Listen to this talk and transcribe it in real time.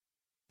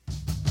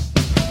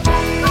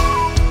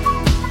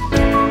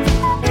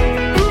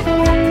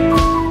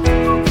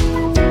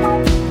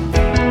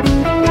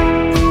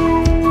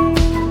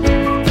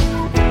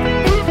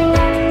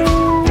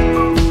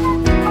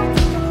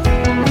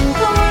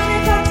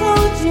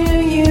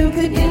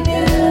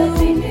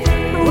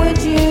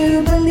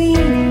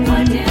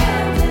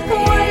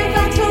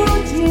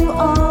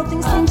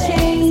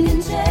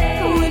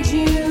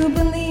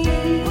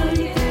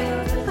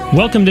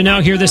Welcome to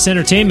Now Hear This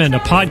Entertainment, a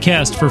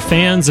podcast for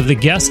fans of the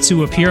guests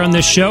who appear on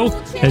this show,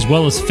 as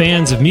well as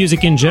fans of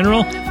music in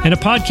general, and a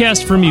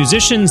podcast for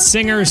musicians,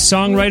 singers,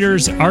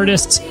 songwriters,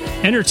 artists,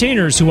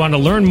 entertainers who want to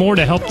learn more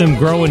to help them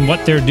grow in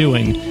what they're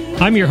doing.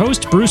 I'm your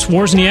host, Bruce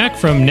Wozniak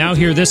from Now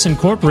Hear This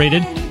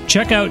Incorporated.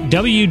 Check out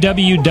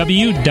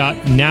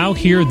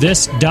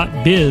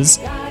www.nowhearthis.biz.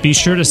 Be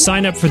sure to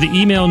sign up for the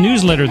email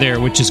newsletter there,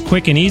 which is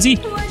quick and easy.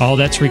 All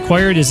that's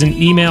required is an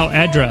email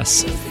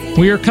address.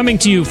 We are coming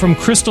to you from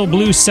Crystal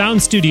Blue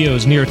Sound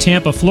Studios near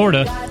Tampa,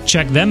 Florida.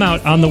 Check them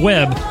out on the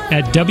web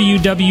at www.cbpro,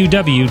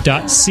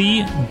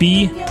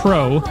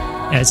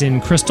 as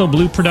in Crystal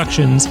Blue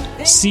Productions,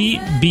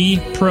 cbpro.net.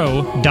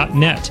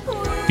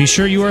 Be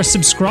sure you are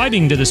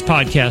subscribing to this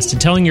podcast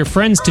and telling your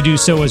friends to do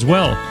so as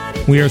well.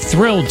 We are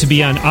thrilled to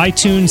be on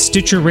iTunes,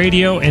 Stitcher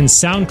Radio, and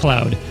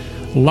SoundCloud.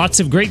 Lots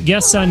of great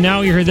guests on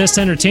Now You Hear This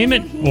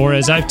Entertainment, or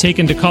as I've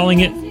taken to calling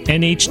it,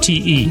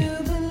 NHTE.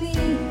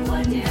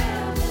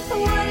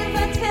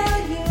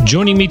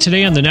 Joining me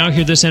today on the Now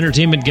Hear This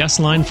Entertainment guest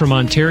line from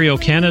Ontario,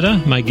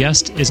 Canada, my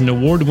guest is an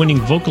award-winning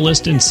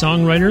vocalist and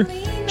songwriter.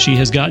 She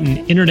has gotten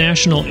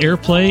international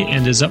airplay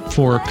and is up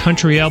for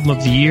Country Album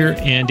of the Year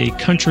and a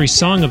Country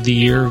Song of the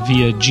Year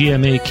via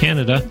GMA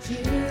Canada.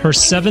 Her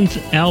seventh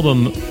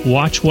album,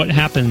 Watch What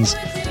Happens,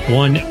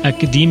 won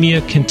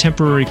Academia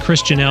Contemporary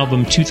Christian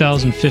Album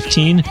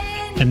 2015,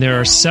 and there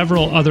are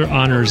several other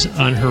honors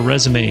on her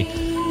resume.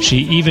 She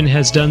even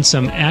has done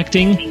some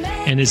acting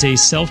and is a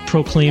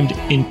self-proclaimed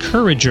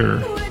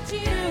encourager.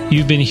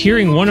 You've been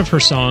hearing one of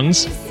her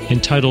songs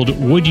entitled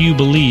Would You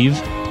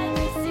Believe?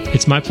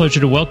 It's my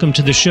pleasure to welcome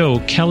to the show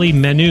Kelly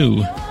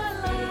Manu.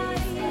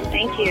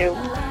 Thank you.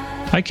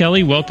 Hi,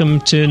 Kelly. Welcome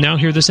to Now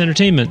Hear This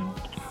Entertainment.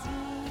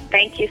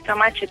 Thank you so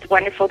much. It's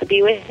wonderful to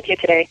be with you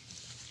today.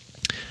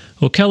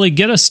 Well, Kelly,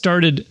 get us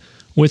started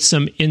with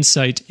some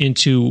insight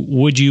into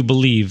Would You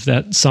Believe,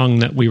 that song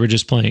that we were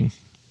just playing.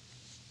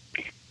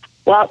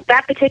 Well,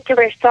 that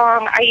particular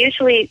song,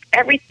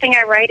 everything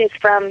I write is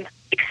from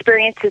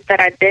experiences that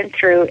I've been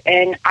through,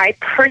 and I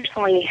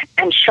personally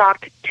am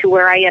shocked to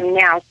where I am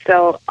now.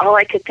 So all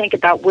I could think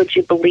about, would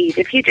you believe?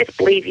 If you just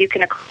believe, you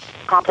can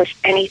accomplish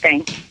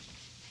anything.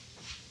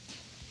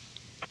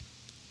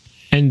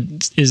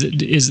 And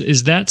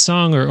is that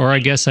song, or I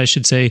guess I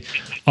should say,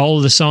 all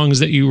of the songs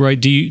that you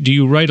write, do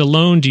you write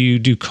alone? Do you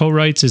do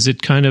co-writes? Is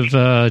it kind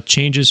of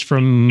changes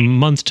from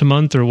month to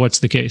month, or what's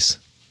the case?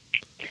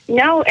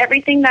 No,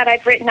 everything that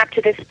I've written up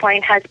to this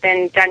point has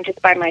been done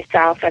just by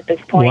myself at this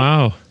point.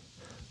 Wow.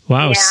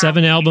 Yeah.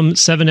 Seven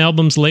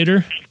albums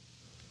later?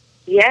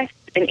 Yes,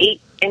 and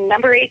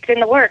number 8's in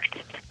the works.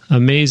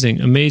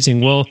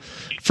 Amazing. Well,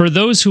 for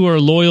those who are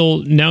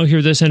loyal Now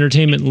Hear This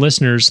Entertainment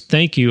listeners,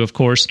 thank you, of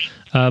course.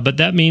 But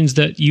that means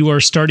that you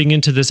are starting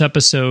into this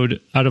episode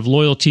out of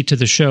loyalty to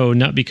the show,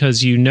 not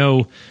because you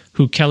know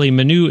who Kelly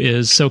Manu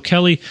is. So,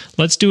 Kelly,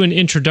 let's do an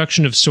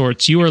introduction of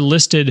sorts. You are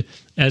listed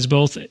as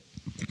both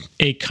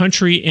a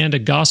country and a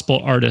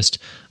gospel artist.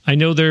 I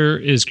know there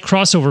is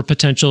crossover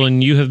potential,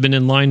 and you have been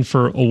in line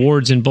for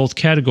awards in both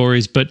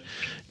categories, but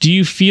do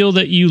you feel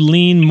that you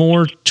lean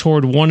more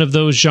toward one of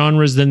those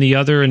genres than the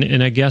other?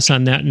 And I guess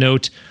on that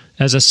note,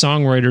 as a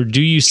songwriter,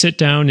 do you sit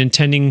down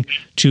intending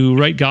to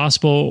write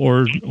gospel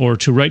or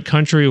to write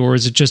country, or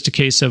is it just a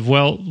case of,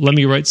 well, let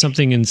me write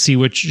something and see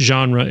which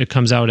genre it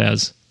comes out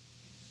as?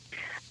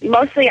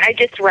 Mostly I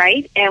just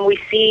write, and we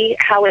see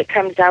how it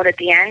comes out at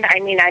the end. I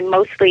mean, I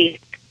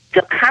mostly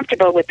feel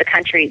comfortable with the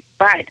country,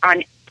 but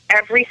on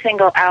every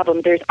single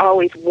album, there's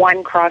always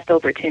one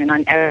crossover tune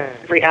on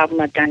every album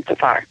I've done so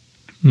far.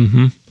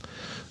 Mm-hmm.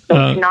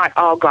 So it's not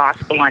all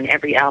gospel on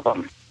every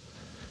album.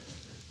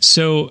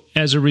 So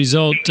as a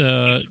result,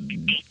 do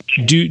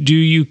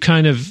you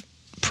kind of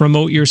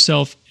promote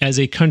yourself as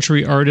a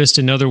country artist?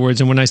 In other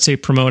words, and when I say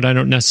promote, I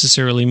don't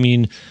necessarily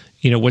mean,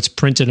 what's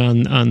printed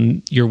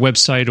on your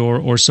website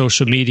or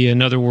social media.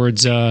 In other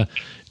words, do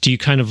you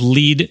kind of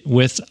lead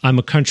with, I'm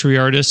a country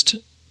artist?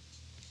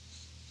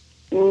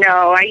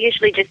 No, I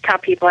usually just tell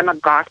people I'm a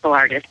gospel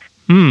artist.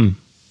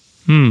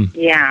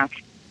 Yeah.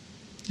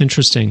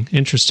 Interesting.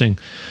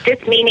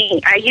 Just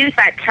meaning, I use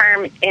that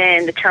term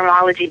in the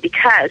terminology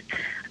because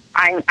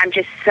I'm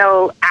just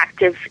so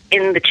active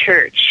in the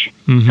church.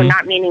 Mm-hmm. So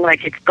not meaning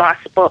like it's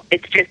gospel,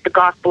 it's just the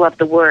gospel of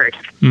the word.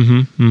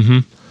 Mm-hmm.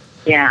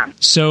 Yeah.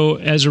 So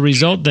as a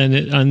result, then,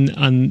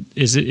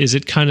 is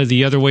it kind of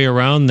the other way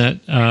around that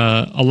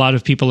a lot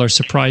of people are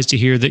surprised to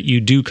hear that you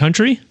do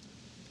country?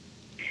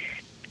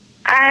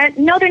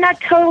 No, they're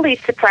not totally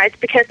surprised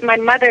because my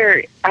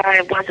mother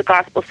was a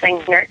gospel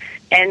singer,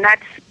 and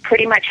that's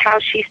pretty much how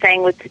she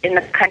sang in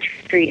the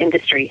country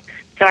industry.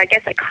 So I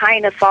guess I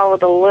kind of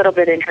followed a little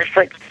bit in her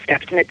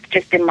footsteps, and it's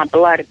just in my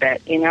blood a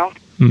bit,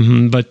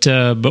 Mm-hmm. But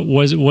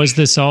was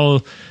this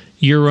all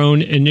your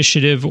own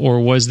initiative,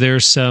 or was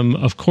there some?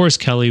 Of course,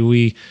 Kelly,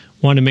 we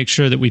want to make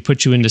sure that we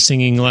put you into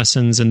singing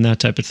lessons and that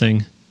type of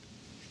thing.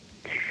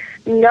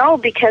 No,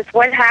 because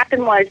what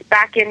happened was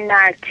back in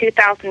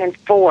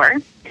 2004.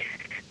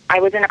 I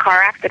was in a car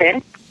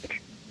accident,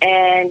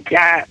 and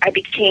I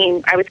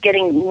was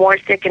getting more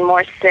sick and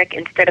more sick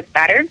instead of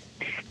better.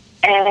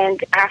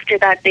 And after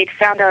that, they'd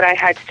found out I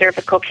had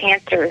cervical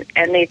cancer,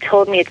 and they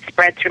told me it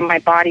spread through my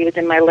body. It was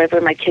in my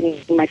liver, my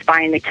kidneys, and my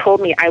spine. They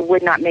told me I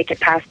would not make it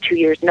past 2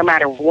 years, no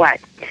matter what.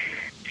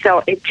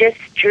 So it just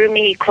drew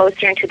me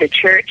closer into the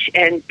church,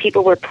 and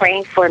people were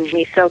praying for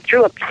me. So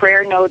through a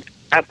prayer note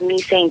of me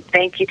saying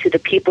thank you to the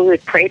people who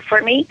had prayed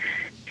for me,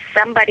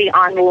 somebody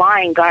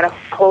online got a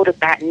hold of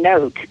that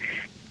note.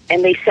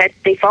 And they said,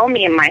 they phoned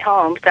me in my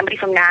home. Somebody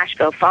from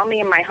Nashville phoned me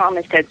in my home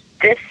and said,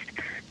 this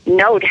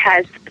note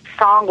has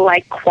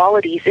song-like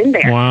qualities in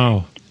there.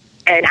 Wow.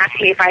 And asked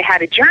me if I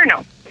had a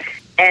journal.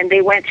 And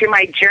they went through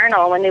my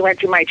journal. When they went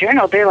through my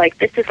journal, they're like,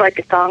 this is like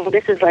a song,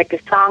 this is like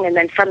a song. And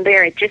then from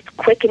there, it just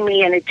quickened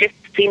me, and it just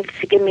seemed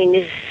to give me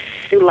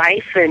new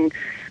life. And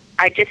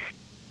I just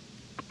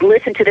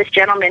listened to this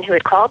gentleman who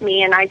had called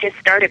me, and I just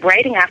started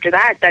writing after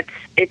that.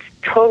 It's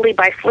totally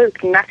by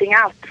fluke, nothing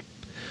else.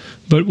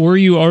 But were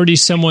you already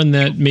someone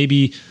that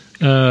maybe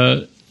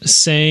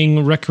sang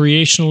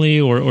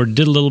recreationally or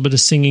did a little bit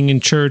of singing in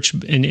church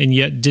and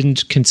yet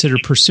didn't consider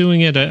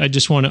pursuing it? I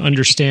just want to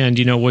understand,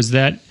 was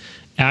that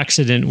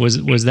accident,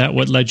 was that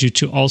what led you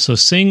to also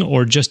sing,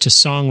 or just to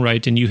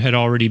songwrite and you had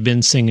already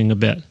been singing a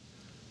bit?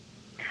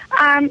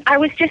 I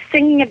was just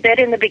singing a bit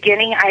in the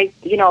beginning.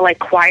 Like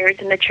choirs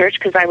in the church,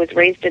 because I was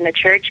raised in the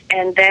church.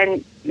 And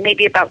then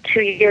maybe about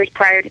 2 years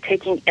prior to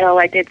taking ill,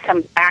 I did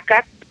some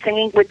backup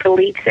singing with the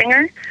lead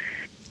singer.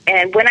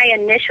 And when I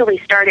initially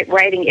started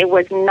writing, it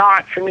was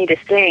not for me to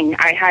sing.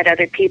 I had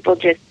other people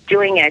just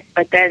doing it.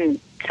 But then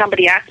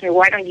somebody asked me,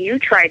 why don't you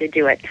try to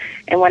do it?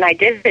 And when I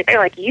did it, they're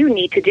like, you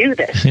need to do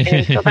this.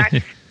 And so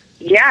that's,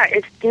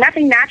 it's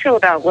nothing natural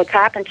about what's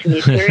happened to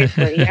me,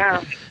 seriously,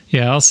 yeah.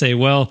 Yeah, I'll say,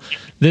 well,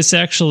 this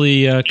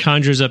actually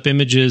conjures up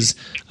images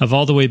of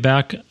all the way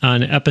back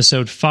on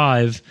episode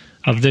 5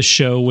 of this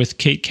show with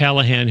Kate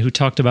Callahan, who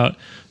talked about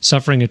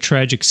suffering a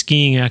tragic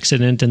skiing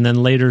accident, and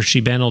then later she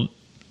battled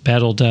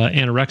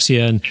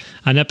anorexia. And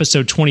on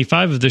episode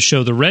 25 of the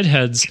show, The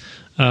Redheads,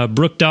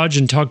 Brooke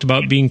Dodgen talked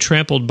about being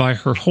trampled by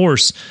her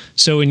horse.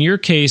 So in your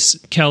case,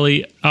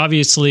 Kelly,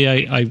 obviously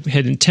I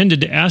had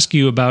intended to ask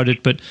you about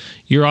it, but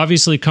you're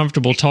obviously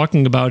comfortable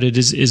talking about it.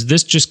 Is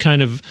this just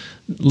kind of,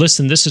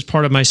 listen, this is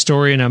part of my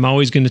story, and I'm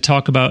always going to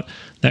talk about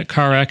that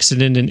car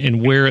accident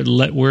and where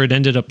it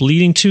ended up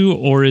leading to?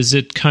 Or is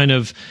it kind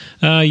of,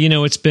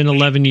 it's been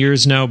 11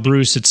 years now,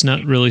 Bruce, it's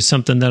not really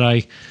something that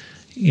I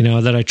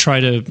try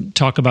to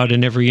talk about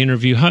in every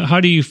interview. How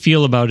do you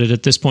feel about it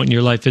at this point in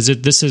your life? Is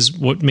it, this is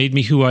what made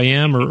me who I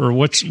am, or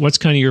what's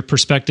kind of your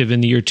perspective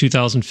in the year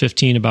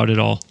 2015 about it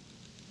all?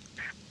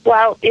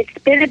 Well, it's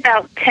been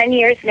about 10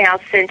 years now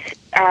since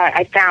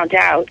I found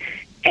out,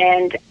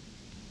 and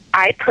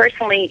I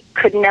personally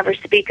could never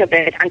speak of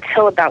it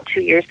until about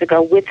 2 years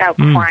ago without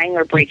crying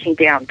or breaking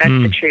down.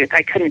 That's the truth.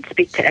 I couldn't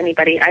speak to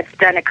anybody. I've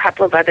done a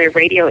couple of other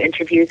radio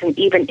interviews, and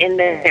even in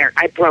there,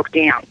 I broke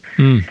down.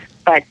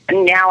 But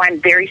now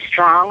I'm very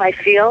strong, I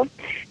feel,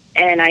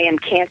 and I am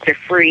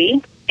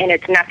cancer-free, and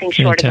it's nothing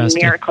short of a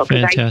miracle.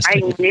 Because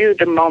I knew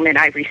the moment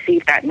I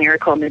received that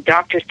miracle, and the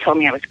doctors told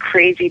me I was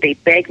crazy. They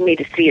begged me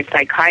to see a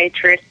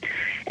psychiatrist,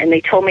 and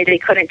they told me they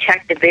couldn't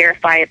check to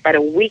verify it. But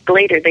a week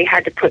later, they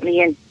had to put me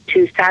in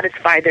to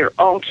satisfy their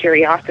own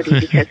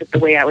curiosity because of the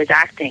way I was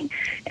acting.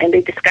 And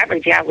they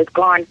discovered, I was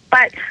gone.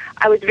 But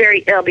I was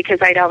very ill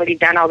because I'd already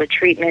done all the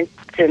treatments,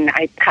 and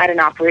I had an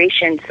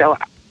operation, so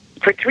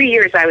for 3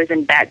 years, I was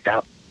in bed,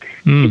 though,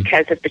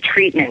 because of the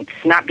treatments,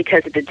 not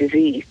because of the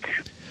disease.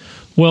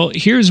 Well,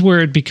 here's where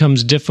it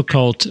becomes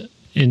difficult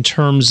in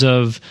terms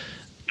of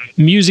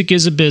music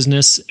is a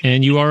business,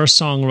 and you are a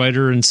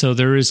songwriter, and so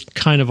there is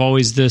kind of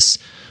always this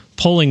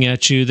pulling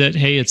at you that,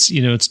 hey,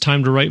 it's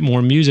time to write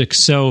more music.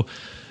 So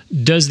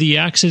does the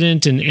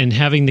accident and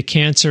having the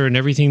cancer and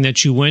everything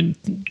that you went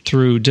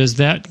through, does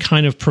that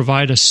kind of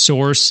provide a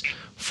source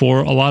for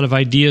a lot of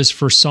ideas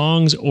for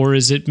songs, or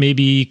is it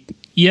maybe...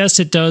 Yes,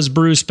 it does,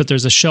 Bruce, but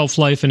there's a shelf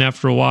life, and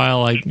after a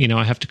while, I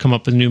have to come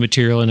up with new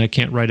material, and I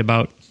can't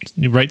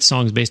write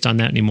songs based on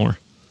that anymore.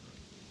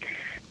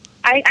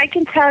 I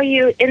can tell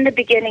you, in the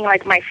beginning,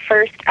 like my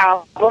first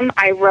album,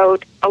 I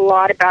wrote a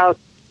lot about,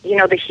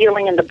 the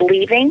healing and the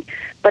believing,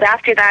 but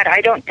after that, I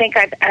don't think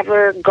I've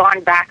ever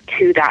gone back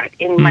to that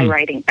in my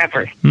writing,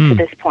 ever, to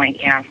this point,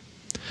 yeah.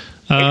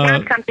 It's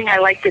not something I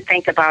like to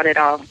think about at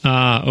all.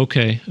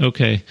 Okay.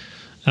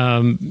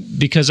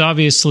 Because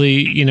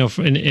obviously,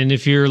 and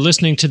if you're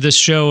listening to this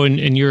show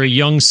and you're a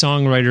young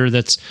songwriter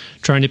that's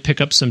trying to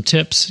pick up some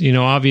tips,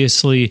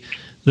 obviously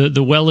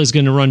the well is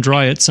going to run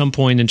dry at some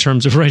point in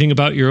terms of writing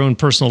about your own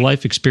personal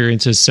life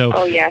experiences. So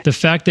the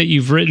fact that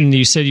you've written,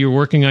 you said you're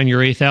working on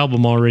your 8th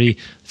album already,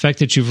 the fact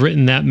that you've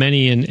written that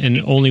many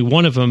and only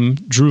one of them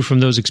drew from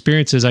those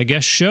experiences, I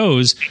guess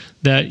shows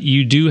that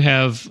you do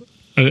have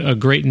a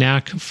great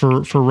knack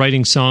for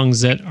writing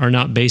songs that are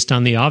not based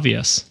on the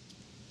obvious.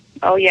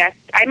 Oh, yes.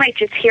 I might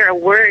just hear a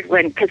word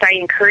because I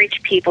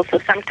encourage people. So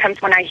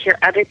sometimes when I hear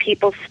other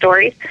people's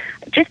stories,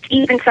 just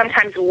even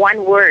sometimes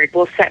one word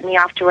will set me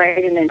off to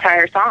write an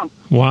entire song.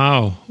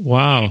 Wow.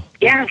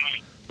 Yeah.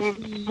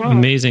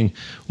 Amazing.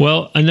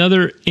 Well,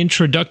 another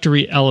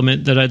introductory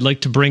element that I'd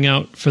like to bring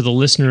out for the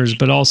listeners,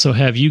 but also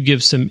have you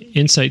give some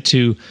insight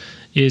to,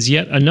 is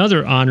yet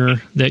another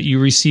honor that you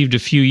received a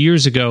few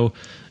years ago.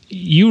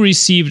 You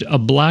received a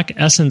Black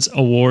Essence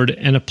Award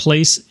and a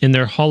place in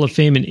their Hall of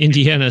Fame in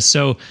Indiana.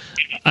 So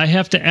I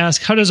have to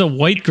ask, how does a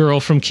white girl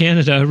from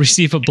Canada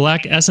receive a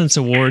Black Essence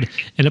Award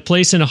and a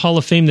place in a Hall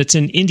of Fame that's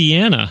in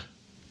Indiana?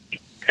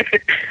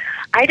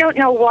 I don't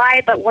know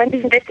why, but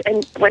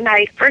when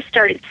I first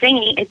started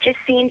singing, it just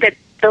seemed that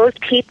those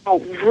people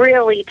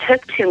really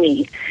took to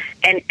me.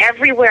 And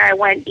everywhere I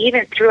went,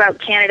 even throughout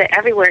Canada,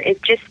 everywhere,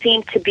 it just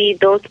seemed to be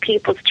those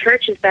people's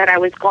churches that I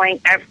was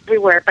going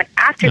everywhere. But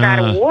after that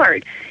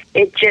award,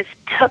 it just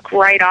took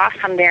right off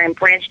from there and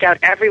branched out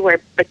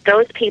everywhere. But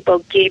those people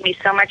gave me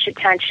so much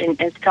attention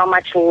and so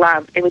much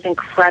love. It was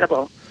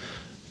incredible.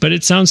 But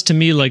it sounds to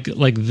me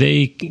like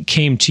they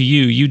came to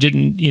you. You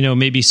didn't,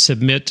 maybe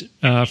submit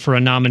for a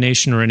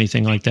nomination or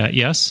anything like that,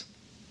 yes?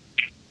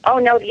 Oh,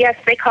 no, yes.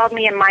 They called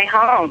me in my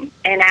home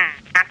and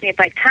asked me if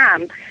I'd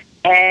come.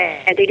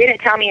 And they didn't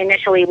tell me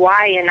initially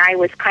why, and I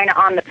was kind of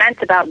on the fence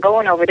about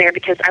going over there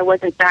because I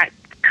wasn't that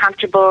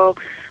comfortable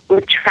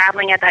with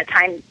traveling at that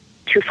time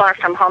too far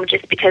from home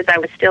just because I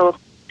was still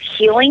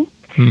healing.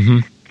 Mm-hmm.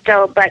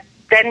 So, but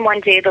then one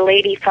day the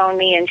lady phoned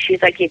me and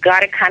she's like, you got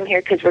to come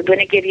here because we're going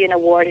to give you an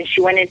award. And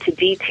she went into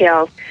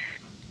detail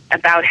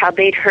about how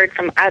they'd heard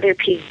from other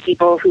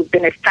people who've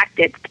been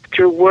affected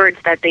through words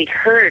that they'd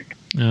heard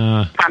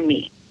from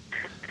me.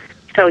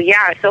 So,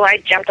 so I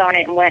jumped on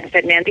it and went and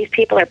said, man, these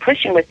people are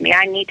pushing with me.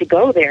 I need to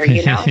go there,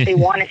 They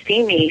want to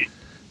see me.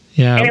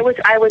 Yeah. And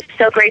I was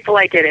so grateful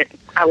I did it.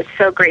 I was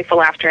so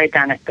grateful after I'd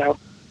done it, though.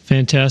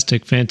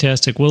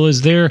 Fantastic. Well,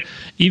 is there,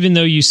 even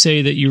though you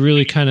say that you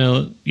really kind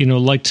of,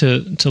 like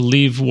to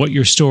leave what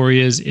your story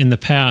is in the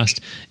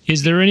past,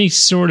 is there any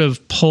sort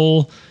of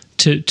pull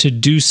to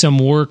do some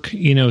work,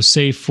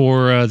 say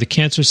for the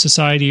Cancer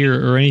Society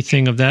or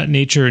anything of that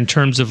nature in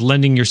terms of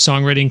lending your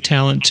songwriting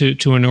talent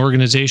to an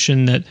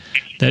organization that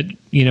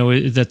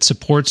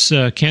supports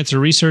cancer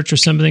research or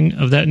something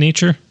of that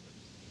nature?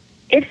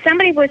 If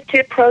somebody was to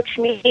approach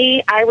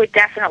me, I would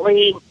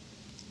definitely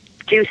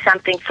do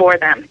something for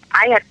them.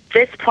 I, at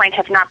this point,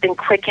 have not been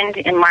quickened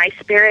in my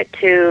spirit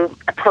to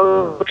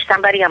approach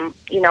somebody,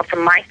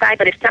 from my side.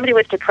 But if somebody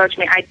was to approach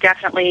me, I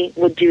definitely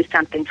would do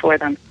something for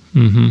them.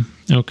 Mm-hmm.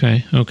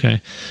 Okay.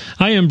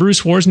 I am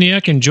Bruce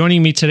Wozniak, and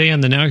joining me today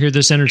on the Now Hear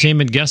This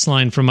Entertainment guest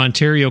line from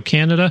Ontario,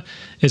 Canada,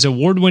 is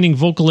award-winning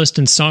vocalist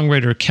and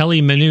songwriter Kelly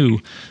Manu.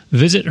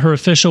 Visit her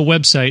official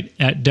website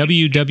at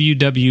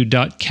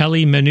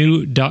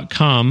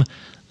www.kellymanu.com.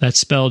 That's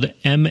spelled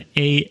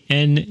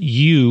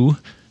MANU.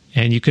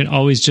 And you can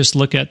always just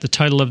look at the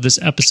title of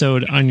this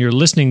episode on your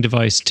listening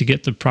device to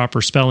get the proper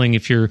spelling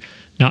if you're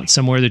not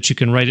somewhere that you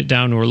can write it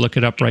down or look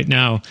it up right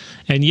now.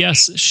 And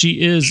yes,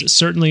 she is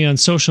certainly on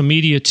social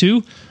media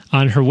too.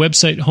 On her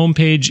website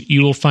homepage,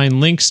 you will find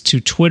links to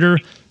Twitter,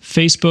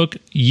 Facebook,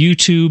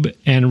 YouTube,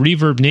 and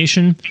Reverb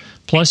Nation.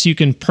 Plus, you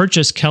can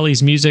purchase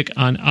Kelly's music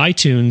on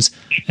iTunes.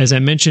 As I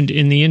mentioned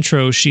in the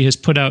intro, she has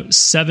put out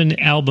 7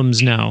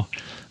 albums now.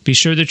 Be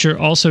sure that you're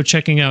also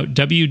checking out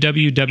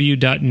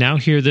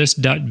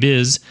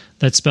www.nowhearthis.biz.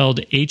 That's spelled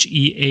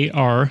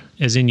HEAR,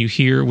 as in you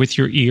hear with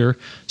your ear.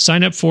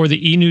 Sign up for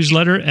the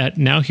e-newsletter at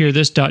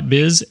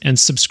nowhearthis.biz and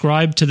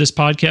subscribe to this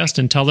podcast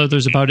and tell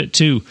others about it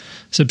too.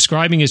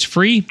 Subscribing is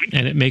free,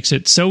 and it makes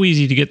it so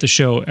easy to get the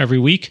show every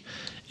week.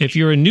 If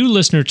you're a new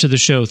listener to the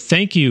show,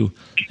 thank you.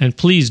 And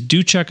please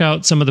do check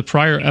out some of the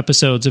prior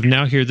episodes of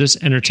Now Hear This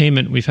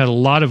Entertainment. We've had a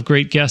lot of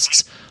great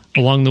guests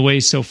along the way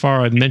so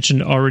far. I've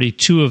mentioned already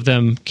 2 of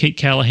them, Kate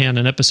Callahan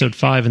in episode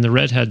 5 and the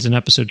Redheads in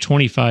episode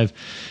 25.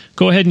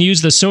 Go ahead and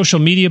use the social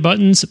media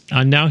buttons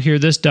on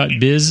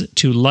nowhearthis.biz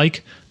to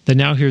like the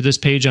Now Hear This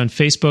page on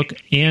Facebook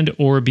and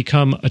or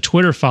become a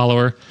Twitter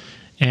follower.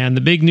 And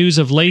the big news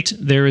of late,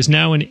 there is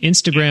now an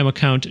Instagram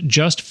account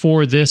just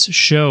for this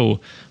show.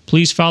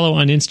 Please follow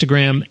on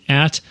Instagram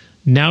at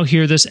Now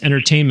Hear This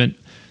Entertainment.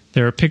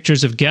 There are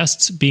pictures of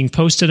guests being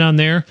posted on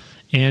there,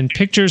 and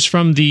pictures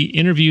from the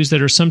interviews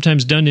that are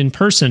sometimes done in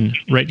person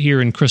right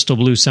here in Crystal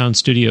Blue Sound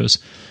Studios.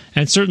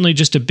 And certainly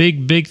just a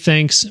big, big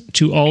thanks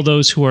to all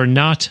those who are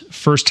not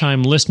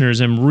first-time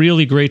listeners. I'm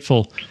really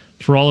grateful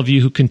for all of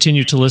you who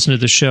continue to listen to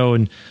the show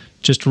and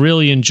just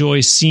really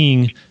enjoy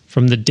seeing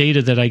from the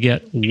data that I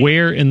get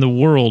where in the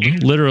world,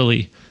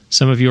 literally,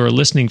 some of you are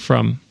listening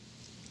from.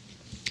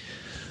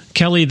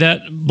 Kelly,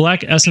 that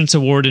Black Essence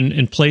Award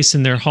and place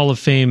in their Hall of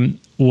Fame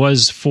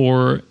was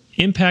for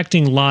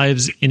impacting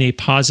lives in a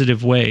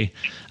positive way.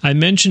 I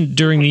mentioned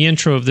during the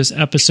intro of this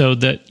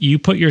episode that you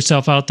put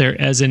yourself out there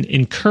as an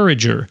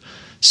encourager.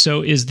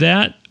 So is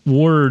that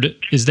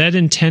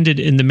intended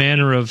in the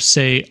manner of,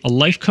 say, a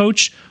life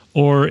coach,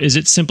 or is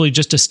it simply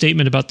just a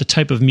statement about the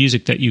type of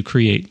music that you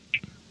create?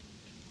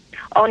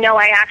 Oh, no,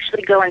 I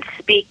actually go and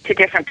speak to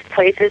different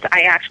places.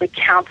 I actually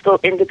counsel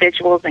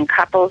individuals and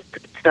couples.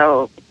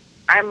 So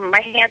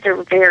my hands are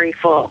very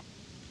full.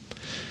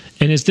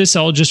 And is this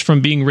all just from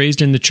being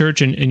raised in the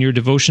church and your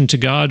devotion to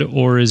God,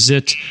 or is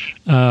it,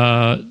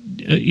 a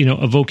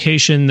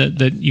vocation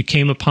that you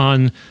came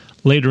upon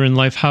later in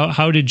life?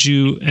 How did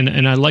you,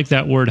 and I like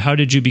that word, how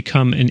did you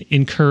become an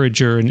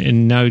encourager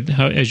and now,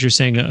 as you're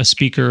saying, a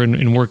speaker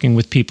and working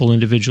with people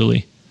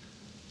individually?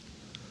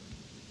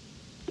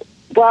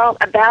 Well,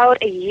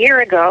 about a year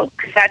ago,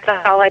 because that's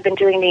all I've been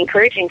doing the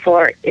encouraging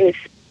for, is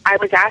I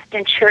was asked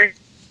in church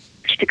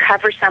to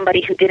cover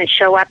somebody who didn't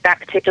show up that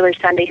particular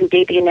Sunday, who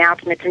gave the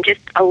announcements and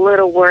just a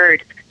little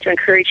word to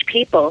encourage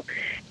people.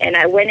 And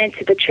I went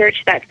into the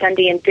church that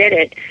Sunday and did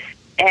it.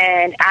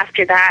 And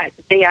after that,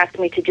 they asked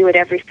me to do it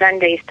every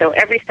Sunday. So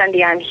every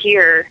Sunday I'm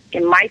here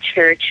in my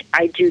church,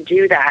 I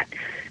do that.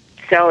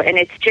 So, and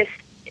it's just,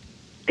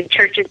 the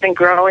church has been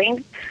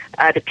growing.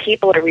 The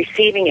people are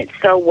receiving it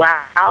so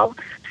well.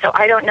 So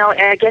I don't know,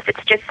 I guess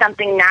it's just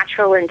something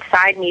natural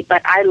inside me,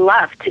 but I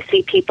love to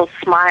see people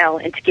smile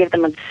and to give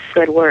them a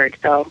good word.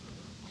 So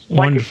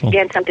wonderful. Once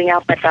again, something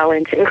else I fell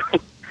into.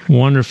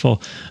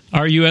 Wonderful.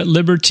 Are you at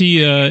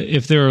liberty,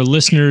 if there are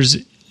listeners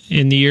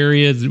in the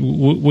area,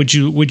 would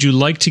you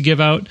like to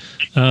give out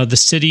the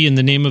city and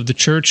the name of the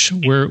church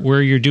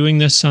where you're doing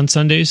this on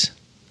Sundays?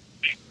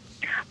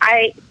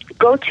 I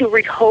go to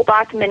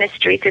Rehoboth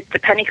Ministries. It's the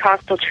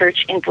Pentecostal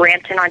Church in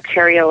Brampton,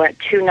 Ontario at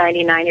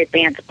 299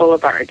 Advance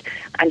Boulevard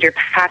under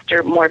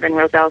Pastor Morven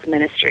Roselle's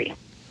ministry.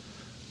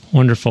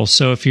 Wonderful.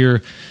 So if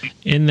you're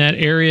in that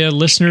area,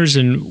 listeners,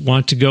 and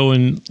want to go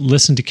and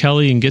listen to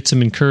Kelly and get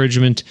some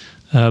encouragement,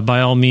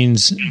 by all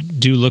means,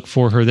 do look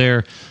for her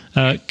there.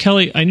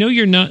 Kelly, I know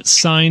you're not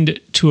signed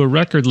to a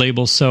record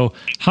label, so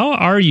how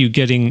are you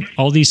getting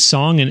all these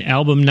song and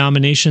album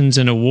nominations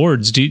and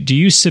awards? Do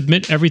you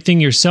submit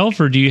everything yourself,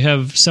 or do you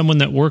have someone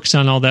that works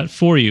on all that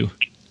for you?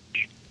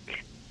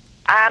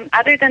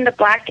 Other than the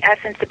Black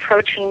Essence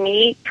approaching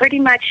me, pretty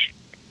much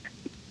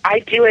I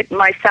do it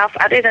myself.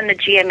 Other than the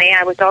GMA,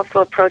 I was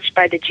also approached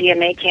by the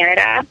GMA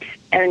Canada,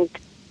 and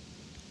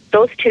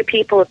those two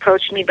people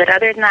approached me, but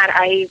other than that,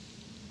 I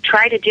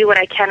try to do what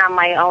I can on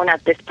my own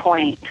at this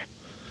point.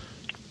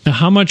 Now,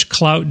 how much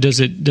clout does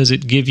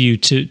it give you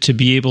to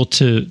be able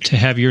to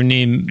have your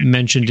name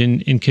mentioned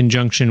in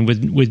conjunction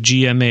with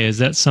GMA? Is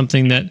that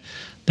something that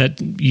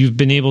you've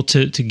been able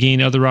to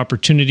gain other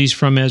opportunities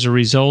from as a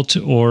result,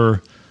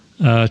 or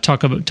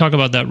talk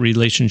about that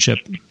relationship?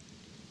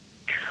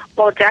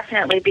 Well,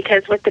 definitely,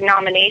 because with the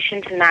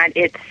nominations and that,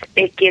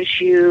 it gives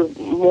you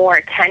more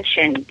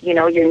attention. You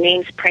know, your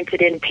name's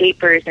printed in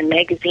papers and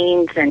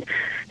magazines, and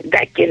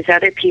that gives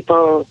other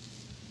people,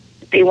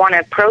 they want to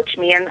approach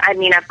me. And I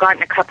mean, I've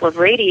gotten a couple of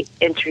radio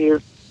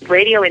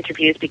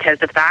interviews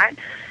because of that,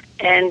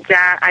 and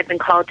I've been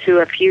called to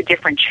a few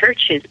different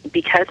churches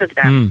because of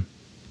them.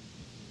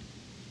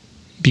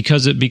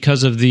 Because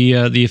of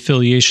the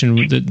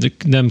affiliation,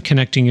 them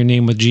connecting your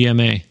name with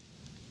GMA.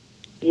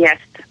 Yes.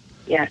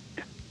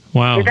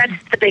 Wow. So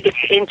that's the biggest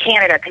in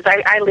Canada, because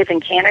I live in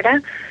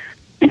Canada.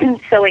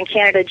 So in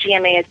Canada,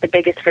 GMA is the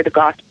biggest for the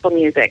gospel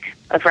music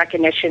of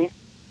recognition.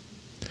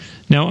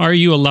 Now, are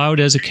you allowed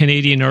as a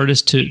Canadian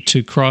artist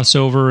to cross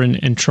over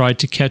and try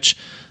to catch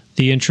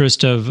the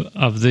interest of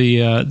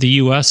the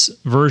U.S.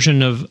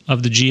 version of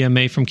the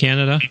GMA from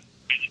Canada?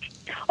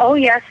 Oh,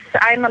 yes.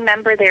 I'm a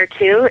member there,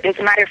 too. As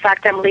a matter of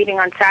fact, I'm leaving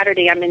on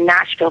Saturday. I'm in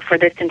Nashville for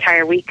this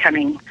entire week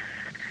coming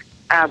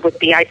with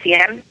the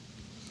ICM,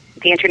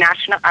 the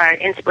International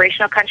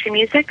Inspirational Country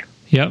Music.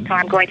 Yep. So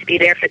I'm going to be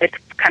there for this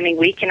coming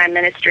week, and I'm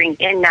ministering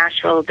in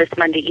Nashville this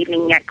Monday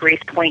evening at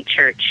Grace Point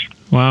Church.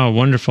 Wow,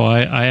 wonderful.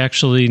 I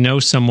actually know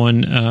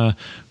someone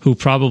who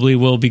probably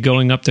will be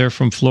going up there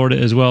from Florida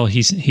as well.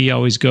 He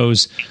always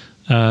goes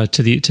to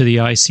the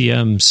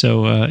ICM,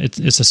 so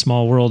it's a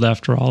small world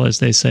after all, as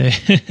they say.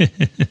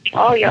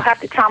 Oh, you'll have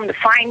to tell him to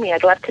find me.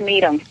 I'd love to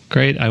meet him.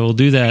 Great, I will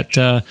do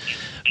that.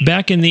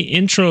 Back in the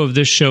intro of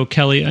this show,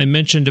 Kelly, I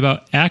mentioned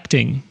about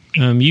acting.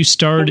 You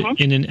starred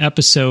in an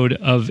episode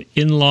of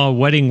In-Law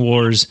Wedding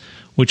Wars,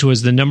 which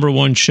was the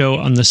 #1 show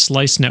on the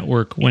Slice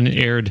Network when it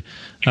aired.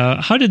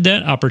 How did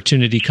that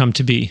opportunity come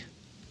to be?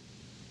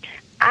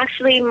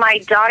 Actually, my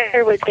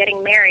daughter was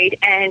getting married,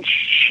 and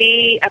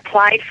she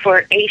applied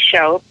for a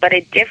show, but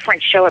a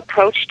different show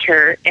approached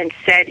her and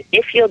said,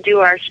 if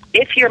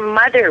your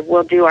mother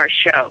will do our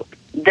show,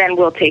 then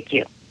we'll take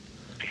you.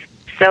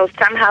 So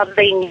somehow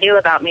they knew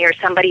about me, or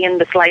somebody in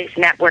the Slice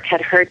Network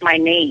had heard my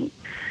name.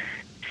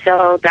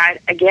 So that,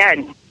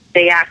 again,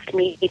 they asked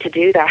me to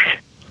do that.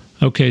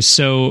 Okay,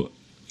 so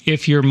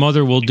if your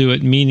mother will do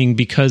it, meaning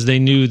because they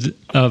knew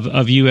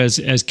of you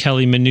as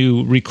Kelly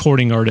Manu,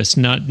 recording artist,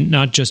 not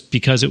just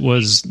because it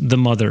was the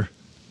mother.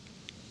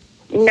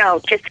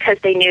 No, just because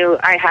they knew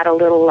I had a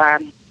little,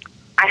 I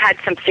had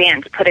some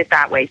fans, put it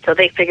that way. So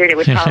they figured it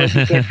would probably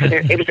be good for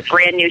it was a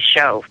brand new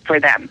show for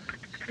them.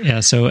 Yeah,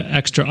 so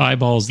extra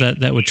eyeballs,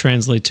 that would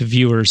translate to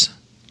viewers.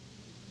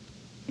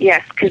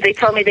 Yes, because they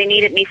told me they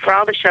needed me for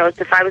all the shows.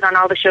 If I was on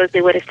all the shows,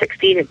 they would have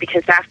succeeded,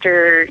 because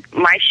after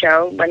my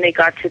show, when they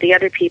got to the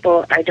other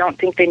people, I don't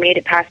think they made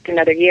it past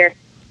another year.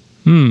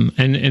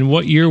 And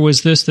what year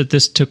was this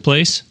took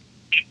place?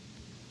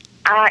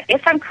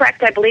 If I'm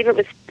correct, I believe it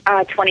was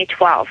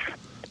 2012.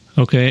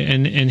 Okay,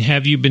 and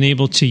have you been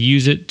able to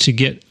use it to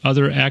get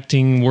other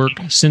acting work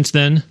since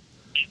then?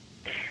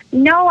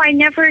 No, I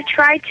never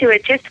tried to.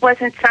 It just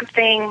wasn't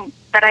something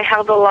that I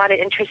held a lot of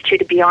interest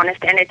to be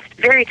honest, and it's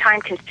very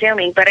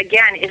time-consuming. But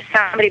again, if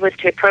somebody was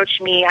to approach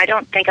me, I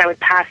don't think I would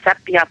pass up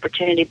the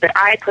opportunity, but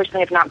I personally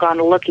have not gone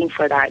looking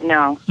for that,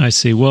 no. I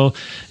see. Well,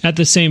 at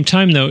the same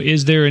time, though,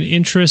 is there an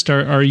interest?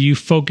 Are you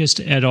focused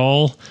at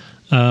all,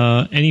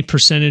 any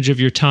percentage of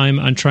your time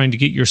on trying to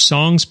get your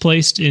songs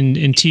placed in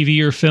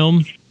TV or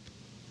film?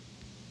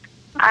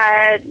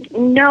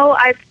 No,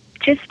 I've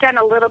just done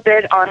a little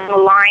bit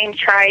online,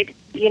 tried,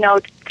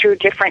 through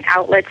different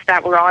outlets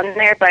that were on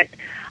there, but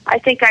I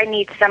think I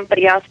need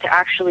somebody else to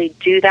actually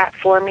do that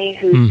for me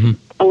who's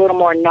a little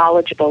more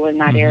knowledgeable in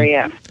that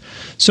area.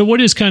 So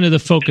what is kind of the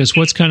focus?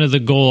 What's kind of the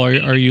goal?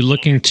 Are you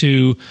looking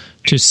to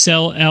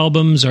sell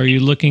albums? Are you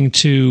looking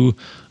to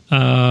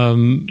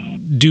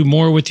do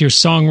more with your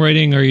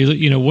songwriting? Are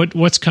you,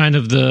 what's kind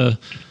of the,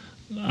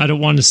 I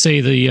don't want to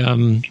say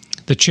the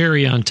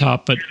cherry on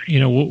top, but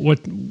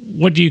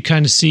what do you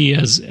kind of see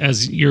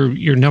as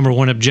your number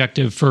one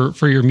objective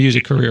for your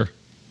music career?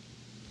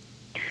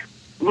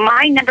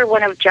 My number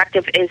one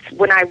objective is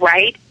when I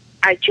write,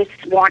 I just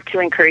want to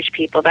encourage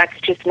people. That's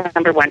just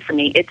number one for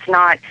me. It's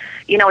not,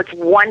 it's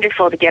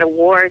wonderful to get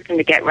awards and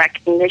to get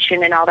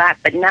recognition and all that,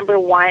 but number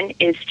one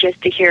is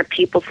just to hear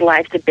people's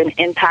lives have been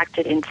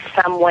impacted in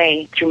some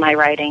way through my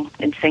writing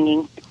and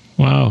singing.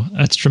 Wow,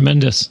 that's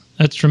tremendous.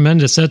 That's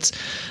tremendous.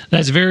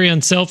 That's very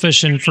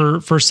unselfish, and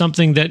for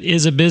something that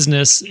is a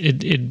business,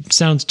 it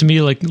sounds to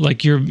me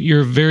like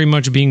you're very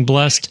much being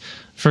blessed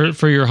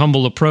for your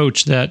humble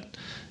approach, that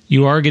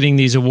you are getting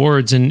these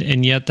awards,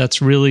 and yet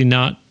that's really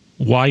not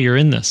why you're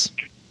in this.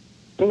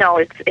 No,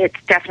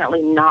 it's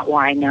definitely not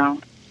why,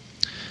 no.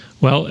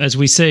 Well, as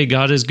we say,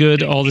 God is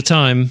good all the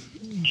time.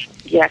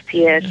 Yes,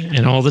 he is.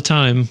 And all the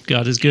time,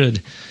 God is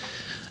good.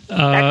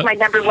 That's my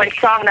number one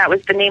song. That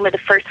was the name of the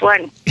first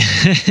one.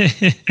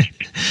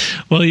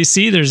 Well, you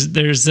see, there's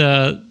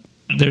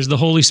the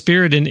Holy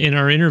Spirit in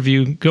our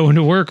interview going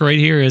to work right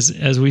here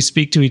as we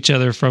speak to each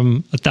other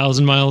from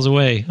 1,000 miles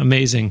away.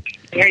 Amazing.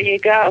 There you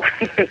go.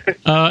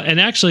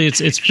 And actually,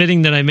 it's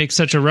fitting that I make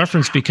such a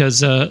reference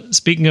because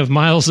speaking of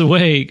miles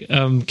away,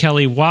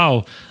 Kelly,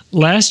 wow,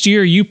 last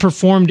year you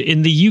performed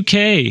in the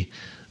UK.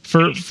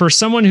 For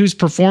someone whose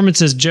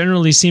performances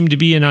generally seem to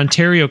be in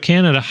Ontario,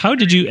 Canada, how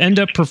did you end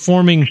up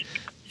performing,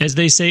 as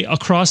they say,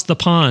 across the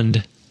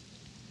pond?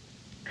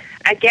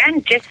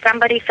 Again, just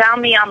somebody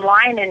found me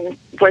online and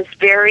was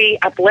very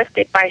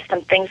uplifted by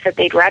some things that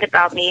they'd read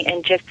about me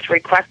and just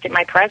requested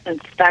my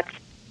presence. That's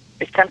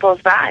as simple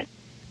as that.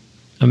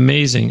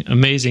 Amazing,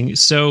 amazing.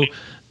 So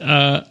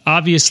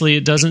obviously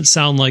it doesn't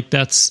sound like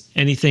that's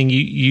anything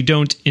you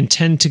don't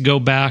intend to go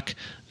back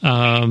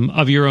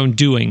of your own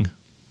doing.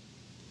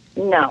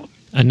 No.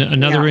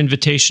 Another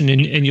invitation,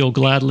 and you'll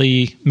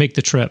gladly make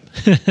the trip.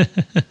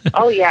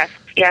 Oh, yes.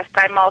 Yes,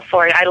 I'm all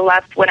for it. I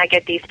love when I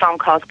get these phone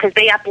calls because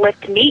they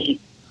uplift me.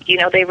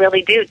 They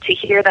really do. To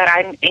hear that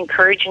I'm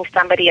encouraging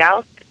somebody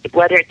else,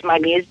 whether it's my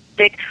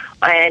music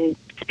and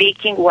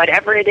speaking,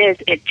 whatever it is,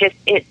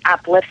 it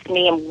uplifts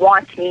me and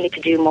wants me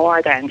to do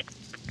more than.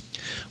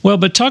 Well,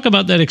 but talk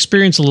about that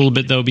experience a little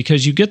bit, though,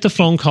 because you get the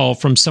phone call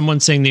from someone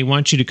saying they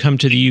want you to come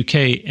to the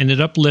UK, and it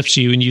uplifts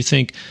you, and you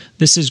think,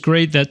 this is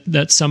great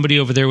that somebody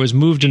over there was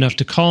moved enough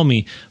to call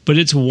me, but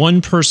it's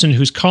one person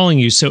who's calling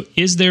you. So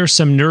is there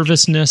some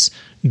nervousness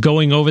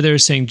going over there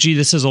saying, gee,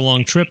 this is a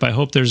long trip. I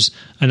hope there's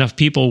enough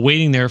people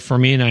waiting there for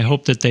me, and I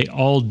hope that they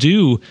all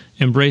do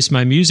embrace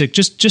my music.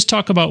 Just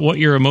talk about what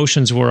your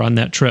emotions were on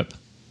that trip.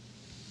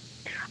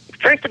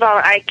 First of all,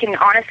 I can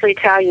honestly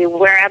tell you,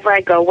 wherever I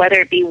go, whether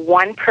it be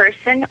one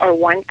person or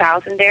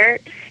 1,000 there,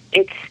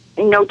 it's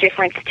no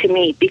difference to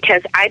me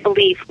because I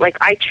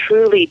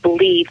truly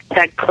believe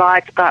that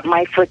God's got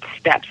my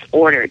footsteps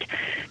ordered.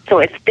 So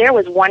if there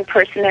was one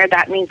person there,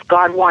 that means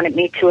God wanted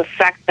me to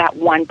affect that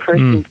one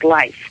person's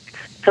life.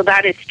 So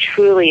that is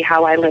truly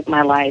how I live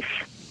my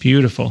life.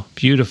 Beautiful,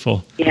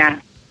 beautiful. Yeah,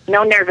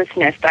 no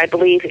nervousness. I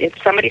believe if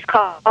somebody's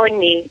calling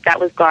me, that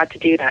was God to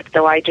do that.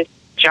 So I just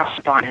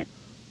jumped on it.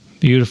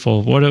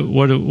 Beautiful. What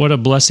a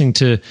blessing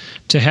to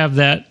have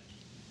that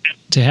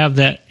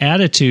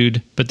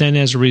attitude, but then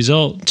as a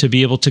result to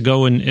be able to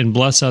go and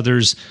bless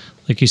others,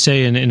 like you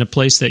say, in a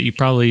place that you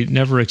probably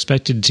never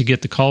expected to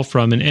get the call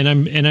from.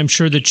 And I'm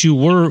sure that you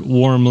were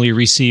warmly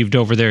received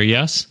over there,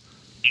 yes?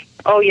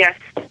 Oh yes.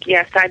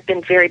 Yes, I've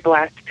been very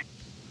blessed.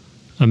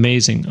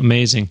 Amazing,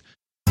 amazing.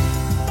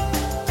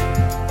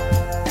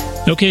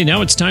 Okay,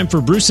 now it's time for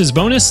Bruce's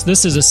Bonus.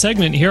 This is a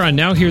segment here on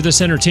Now Hear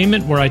This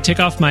Entertainment where I take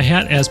off my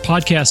hat as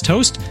podcast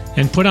host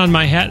and put on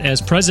my hat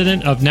as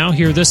president of Now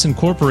Hear This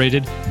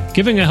Incorporated,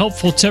 giving a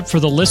helpful tip for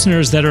the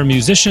listeners that are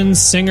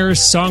musicians, singers,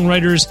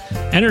 songwriters,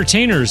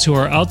 entertainers who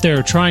are out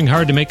there trying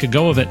hard to make a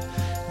go of it.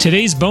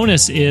 Today's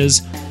bonus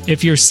is,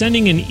 if you're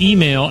sending an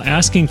email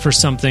asking for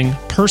something,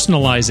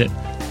 personalize it.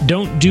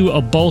 Don't do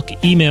a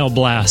bulk email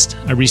blast.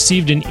 I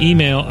received an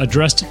email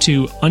addressed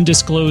to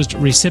undisclosed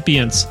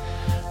recipients.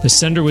 The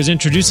sender was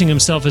introducing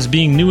himself as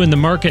being new in the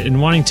market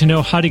and wanting to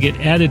know how to get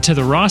added to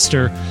the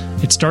roster.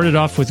 It started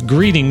off with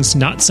greetings,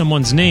 not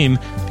someone's name,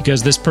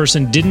 because this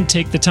person didn't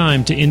take the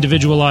time to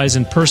individualize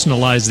and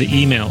personalize the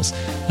emails.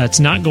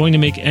 That's not going to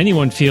make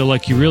anyone feel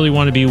like you really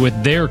want to be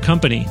with their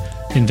company.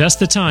 Invest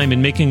the time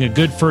in making a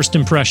good first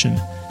impression.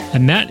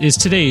 And that is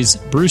today's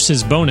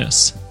Bruce's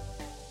Bonus.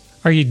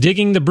 Are you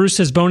digging the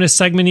Bruce's Bonus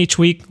segment each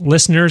week?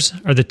 Listeners,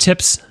 are the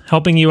tips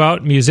helping you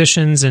out,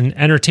 musicians and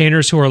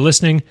entertainers who are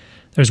listening?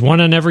 There's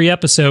one on every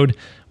episode.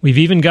 We've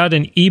even got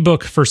an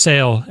ebook for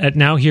sale at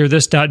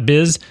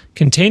nowhearthis.biz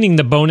containing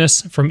the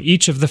bonus from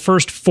each of the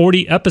first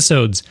 40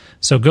 episodes.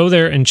 So go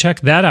there and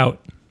check that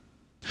out.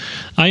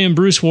 I am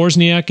Bruce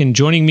Wozniak, and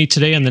joining me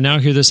today on the Now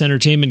Hear This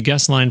Entertainment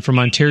guest line from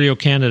Ontario,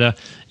 Canada,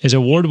 is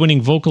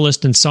award-winning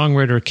vocalist and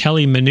songwriter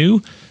Kelly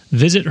Manu.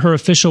 Visit her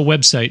official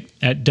website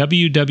at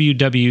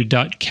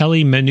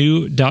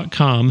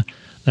www.kellymanu.com.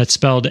 That's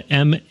spelled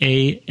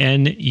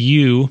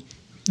M-A-N-U.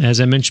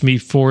 As I mentioned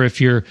before, if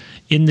you're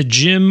in the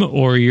gym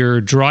or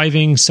you're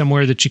driving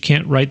somewhere that you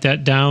can't write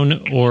that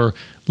down or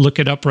look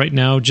it up right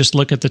now, just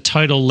look at the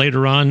title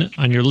later on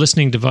your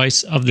listening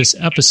device of this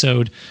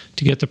episode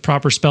to get the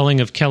proper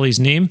spelling of Kelly's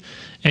name.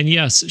 And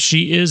yes,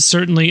 she is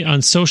certainly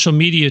on social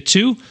media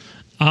too.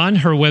 On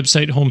her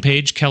website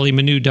homepage,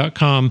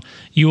 kellymanu.com,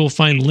 you will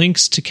find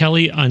links to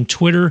Kelly on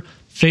Twitter,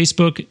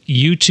 Facebook,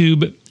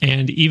 YouTube,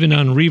 and even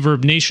on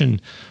Reverb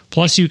Nation.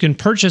 Plus, you can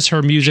purchase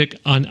her music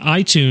on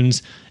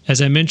iTunes. As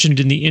I mentioned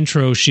in the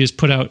intro, she has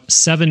put out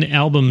 7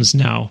 albums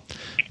now.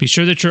 Be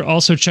sure that you're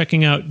also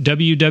checking out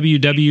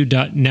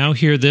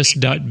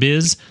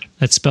www.nowhearthis.biz.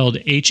 That's spelled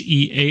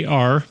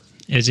H-E-A-R,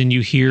 as in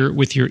you hear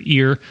with your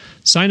ear.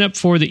 Sign up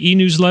for the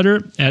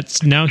e-newsletter at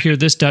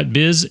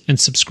nowhearthis.biz and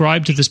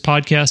subscribe to this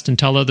podcast and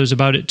tell others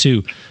about it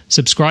too.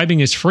 Subscribing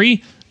is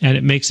free, and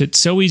it makes it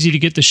so easy to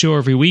get the show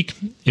every week.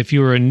 If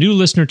you are a new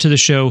listener to the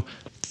show,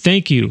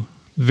 thank you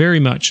very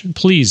much.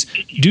 Please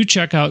do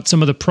check out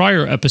some of the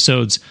prior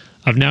episodes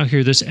of Now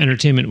Hear This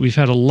Entertainment. We've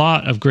had a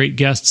lot of great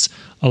guests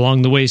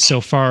along the way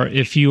so far.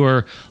 If you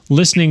are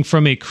listening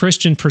from a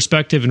Christian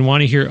perspective and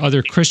want to hear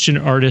other Christian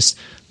artists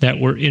that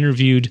were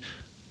interviewed,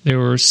 there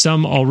were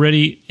some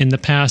already in the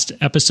past.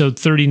 Episode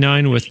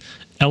 39 with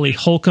Ellie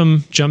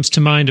Holcomb jumps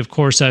to mind. Of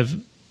course, I've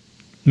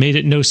made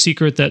it no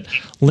secret that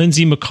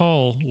Lindsay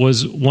McCall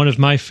was one of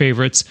my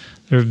favorites.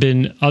 There have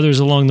been others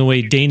along the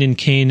way. Dane and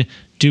Kane.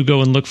 Do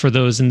go and look for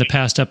those in the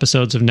past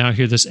episodes of Now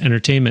Hear This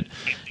Entertainment.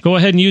 Go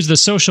ahead and use the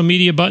social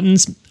media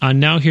buttons on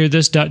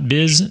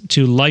nowhearthis.biz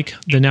to like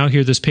the Now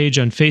Hear This page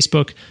on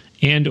Facebook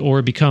and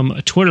or become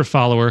a Twitter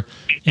follower.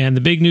 And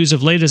the big news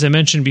of late, as I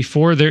mentioned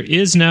before, there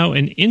is now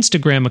an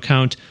Instagram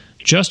account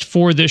just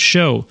for this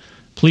show.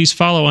 Please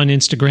follow on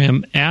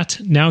Instagram at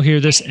Now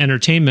Hear This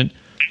Entertainment.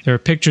 There are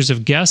pictures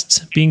of guests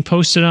being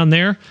posted on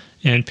there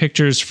and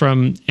pictures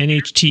from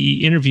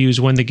NHTE interviews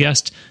when the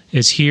guest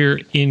is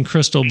here in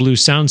Crystal Blue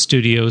Sound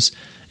Studios.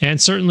 And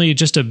certainly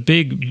just a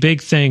big,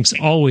 big thanks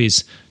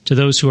always to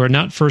those who are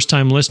not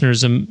first-time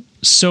listeners. I'm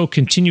so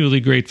continually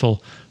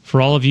grateful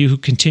for all of you who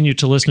continue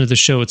to listen to the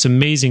show. It's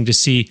amazing to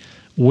see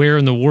where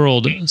in the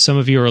world some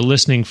of you are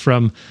listening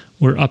from.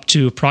 We're up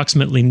to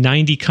approximately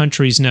 90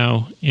 countries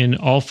now in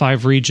all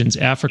 5 regions: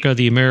 Africa,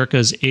 the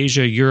Americas,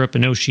 Asia, Europe,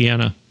 and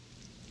Oceania.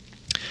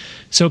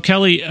 So,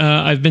 Kelly,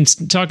 I've been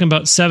talking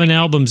about 7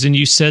 albums, and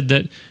you said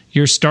that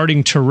you're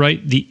starting to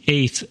write the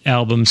 8th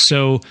album.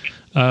 So,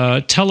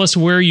 tell us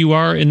where you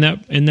are in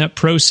that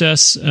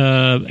process.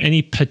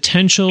 Any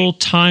potential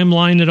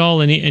timeline at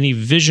all? Any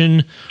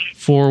vision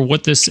for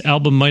what this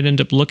album might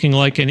end up looking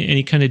like?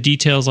 Any kind of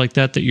details like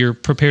that you're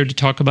prepared to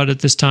talk about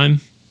at this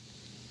time?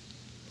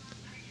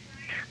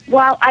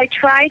 Well, I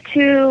try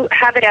to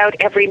have it out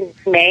every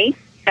May.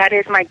 That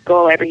is my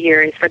goal every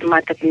year, is for the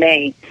month of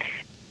May.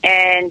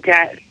 And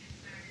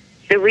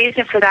the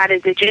reason for that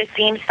is it just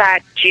seems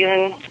that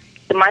June,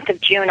 the month of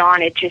June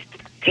on, it just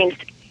seems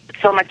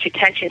so much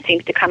attention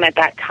seems to come at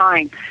that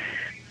time.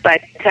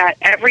 But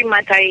every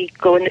month I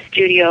go in the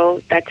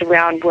studio that's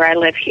around where I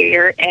live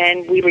here,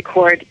 and we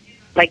record,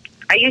 like,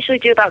 I usually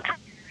do about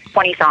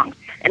 20 songs,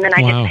 and then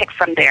I just pick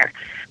from there.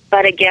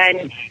 But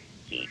again,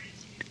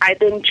 I've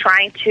been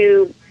trying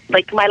to,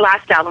 like my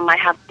last album, I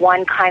have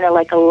one kind of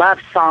like a love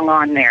song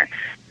on there.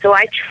 So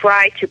I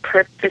try to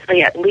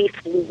purposely, at least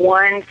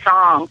one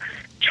song,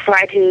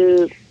 try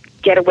to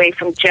get away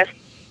from just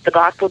the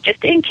gospel,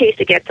 just in case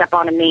it gets up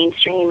on a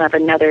mainstream of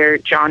another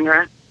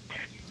genre.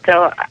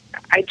 So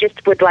I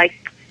just would like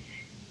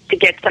to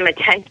get some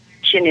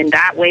attention in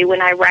that way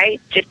when I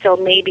write, just so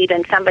maybe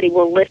then somebody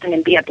will listen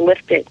and be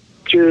uplifted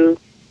through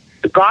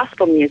the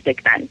gospel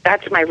music then.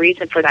 That's my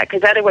reason for that,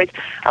 because otherwise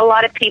a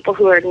lot of people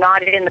who are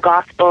not in the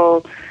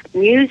gospel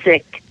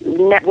music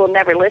will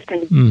never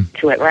listen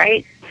to it,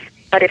 right?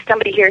 But if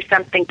somebody hears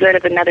something good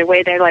of another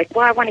way, they're like,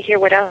 well, I want to hear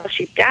what else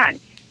you've done.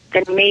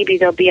 Then maybe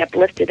they'll be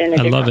uplifted in a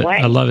different way.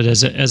 I love it.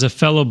 As a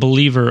fellow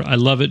believer, I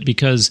love it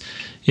because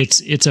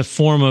it's a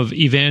form of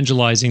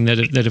evangelizing that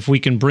if we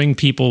can bring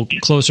people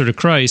closer to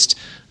Christ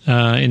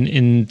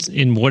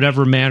in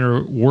whatever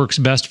manner works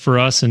best for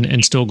us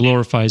and still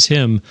glorifies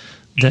Him,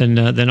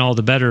 then all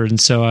the better. And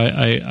so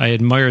I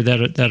admire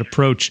that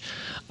approach.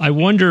 I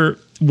wonder,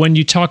 when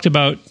you talked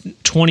about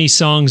 20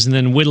 songs and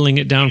then whittling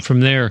it down from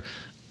there,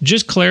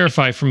 just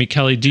clarify for me,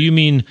 Kelly, do you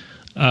mean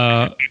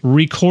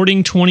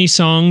recording 20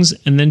 songs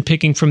and then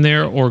picking from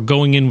there, or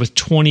going in with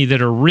 20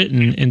 that are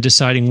written and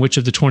deciding which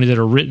of the 20 that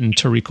are written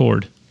to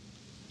record?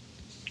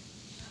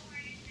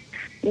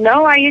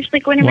 No, I usually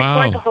go in and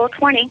record the whole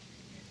 20.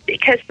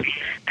 Because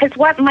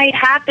what might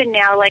happen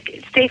now,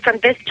 like, say from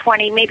this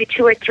 20, maybe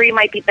 2 or 3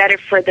 might be better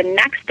for the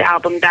next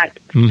album that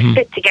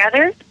fit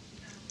together.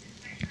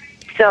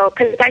 So,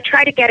 because I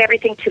try to get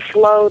everything to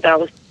flow,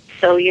 though.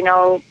 So,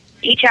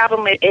 each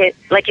album,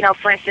 like,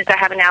 for instance, I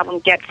have an album,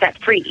 Get Set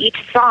Free. Each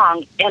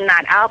song in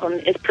that album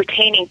is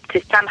pertaining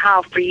to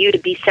somehow for you to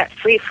be set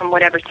free from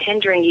whatever's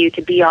hindering you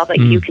to be all that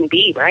you can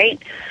be,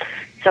 right?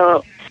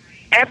 So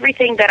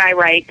everything that I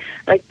write,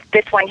 like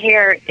this one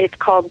here, it's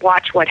called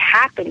Watch What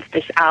Happens,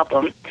 this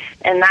album.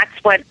 And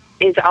that's what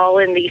is all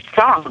in these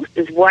songs,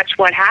 is watch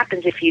what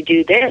happens if you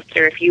do this,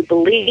 or if you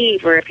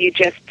believe, or if you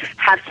just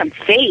have some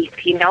faith.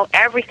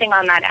 Everything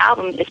on that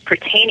album is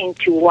pertaining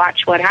to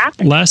watch what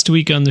happens. Last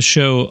week on the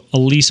show,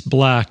 Elise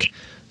Black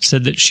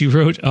said that she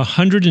wrote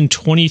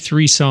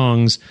 123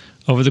 songs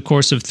over the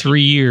course of 3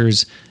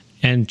 years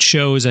and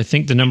chose, I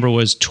think the number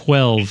was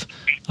 12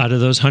 out of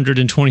those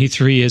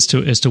 123 as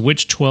to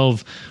which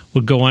 12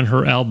 would go on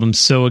her album.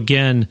 So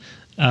again,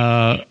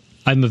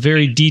 I'm a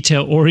very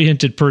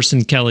detail-oriented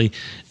person, Kelly.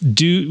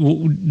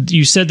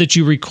 You said that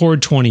you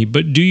record 20,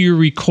 but do you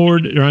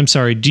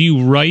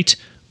write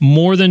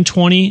more than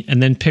 20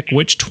 and then pick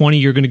which 20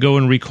 you're going to go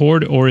and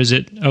record, or is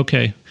it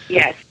okay?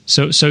 Yes.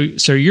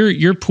 So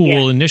your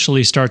pool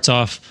initially starts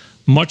off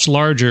much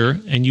larger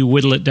and you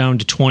whittle it down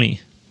to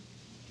 20.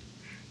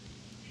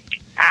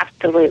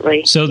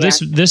 Absolutely. So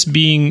this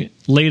being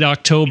late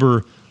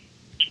October,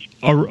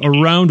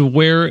 around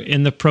where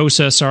in the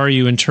process are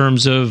you in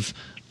terms of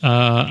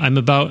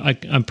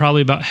I'm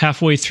probably about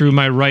halfway through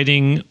my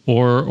writing,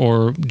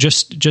 or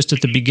just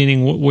at the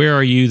beginning? Where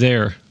are you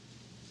there?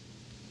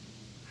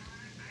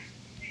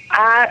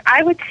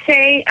 I would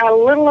say a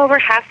little over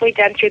halfway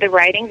done through the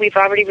writing. We've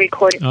already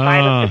recorded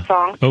 5 of the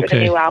songs for the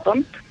new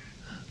album.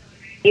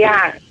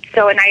 Yeah.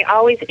 So, and I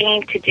always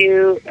aim to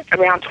do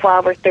around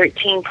 12 or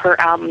 13 per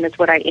album is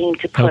what I aim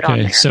to put on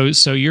there.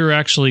 So you're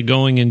actually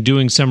going and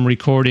doing some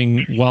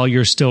recording while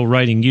you're still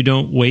writing. You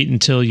don't wait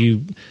until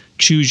you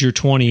choose your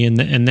 20 and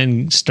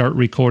then start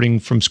recording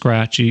from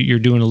scratch. You're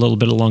doing a little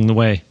bit along the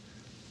way.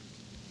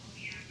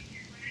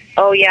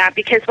 Oh, yeah,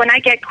 because when I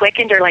get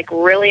quickened or, like,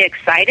 really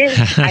excited,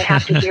 I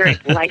have to hear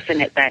life in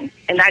it then.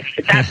 And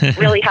that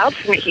really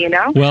helps me,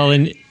 Well,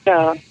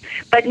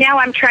 but now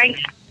I'm trying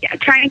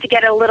to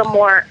get a little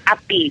more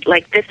upbeat.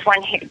 Like this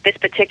one here, this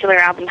particular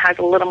album has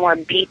a little more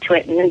beat to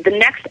it, and the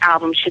next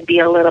album should be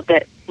a little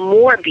bit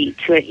more beat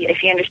to it,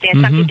 if you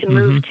understand, something to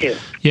move to.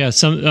 Yeah,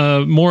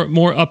 some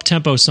more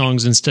up-tempo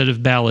songs instead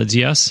of ballads,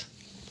 yes?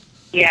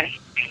 Yes.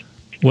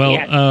 Well,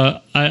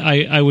 yes.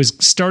 I was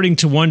starting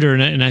to wonder,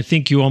 and I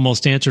think you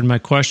almost answered my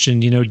question,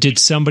 did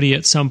somebody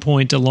at some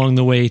point along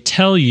the way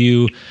tell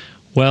you,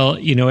 well,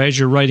 as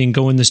you're writing,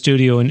 go in the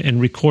studio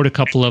and record a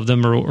couple of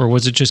them, or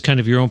was it just kind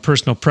of your own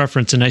personal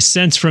preference? And I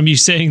sense from you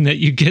saying that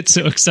you get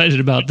so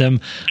excited about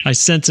them, I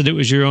sense that it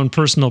was your own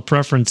personal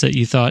preference that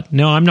you thought,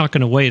 no, I'm not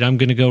going to wait. I'm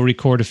going to go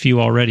record a few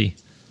already.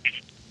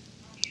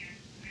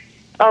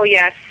 Oh,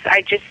 yes.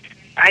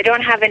 I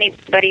don't have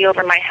anybody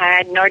over my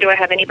head, nor do I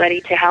have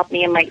anybody to help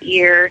me in my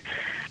ear.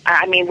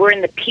 I mean, we're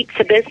in the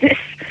pizza business,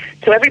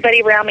 so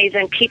everybody around me is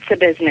in pizza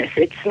business.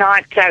 It's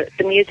not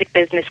the music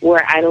business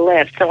where I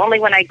live. So only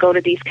when I go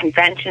to these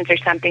conventions or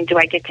something do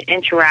I get to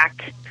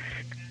interact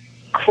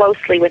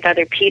closely with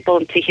other people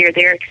and to hear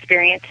their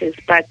experiences.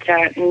 But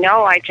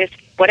no,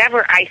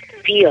 whatever I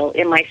feel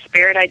in my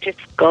spirit, I just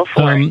go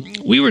for it.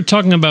 We were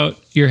talking about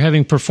your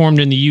having performed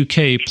in the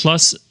UK,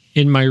 plus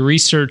in my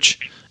research,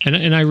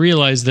 and I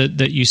realized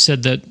that you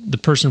said that the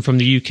person from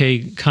the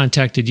UK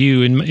contacted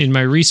you. In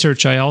my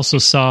research, I also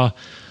saw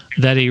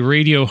that a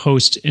radio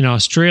host in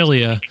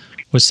Australia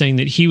was saying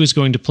that he was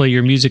going to play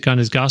your music on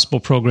his gospel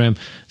program.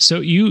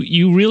 So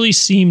you really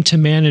seem to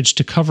manage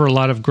to cover a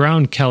lot of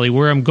ground, Kelly.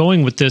 Where I'm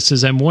going with this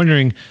is I'm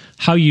wondering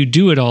how you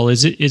do it all.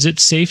 Is it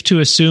safe to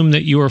assume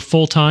that you are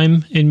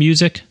full-time in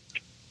music?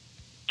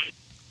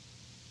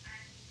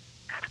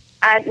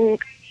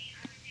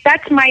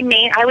 That's my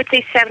main, I would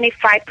say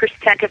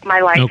 75% of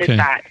my life is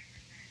that.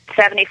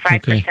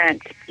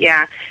 75%,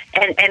 yeah.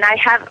 And I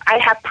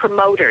have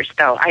promoters,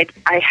 though.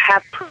 I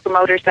have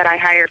promoters that I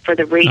hire for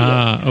the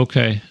radio.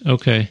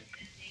 Okay.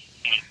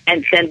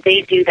 And then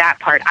they do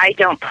that part. I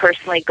don't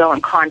personally go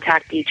and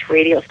contact each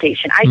radio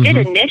station. I did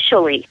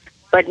initially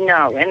But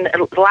no, in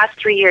the last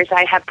 3 years,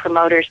 I have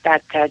promoters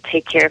that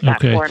take care of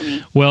that for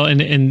me. Well,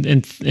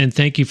 and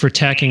thank you for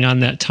tacking on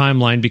that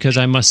timeline, because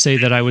I must say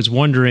that I was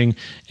wondering,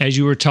 as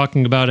you were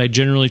talking about, I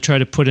generally try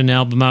to put an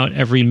album out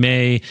every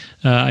May.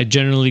 I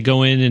generally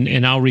go in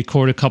and I'll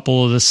record a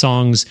couple of the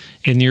songs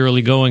in the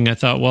early going. I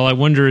thought, well, I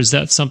wonder, is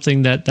that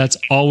something that's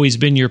always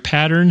been your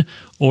pattern,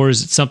 or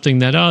is it something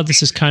that,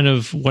 this is kind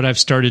of what I've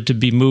started to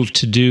be moved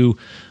to do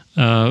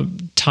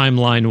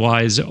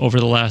timeline-wise over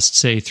the last,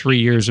 say, 3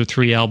 years or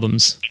 3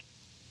 albums?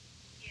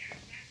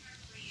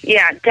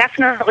 Yeah,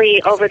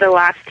 definitely over the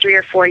last 3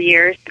 or 4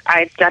 years,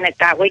 I've done it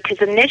that way, because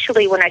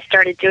initially when I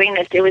started doing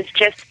this, it was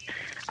just,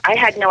 I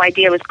had no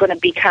idea it was going to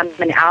become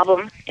an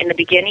album in the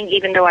beginning,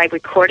 even though I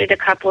recorded a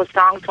couple of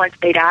songs once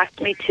they'd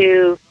asked me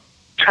to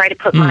try to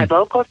put my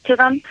vocals to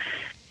them.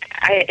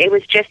 It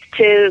was just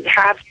to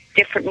have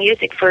different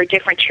music for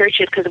different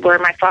churches, because where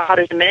my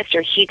father's a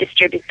minister, he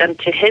distributes them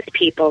to his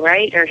people,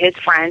 right, or his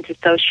friends,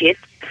 associates.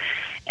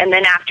 And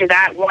then after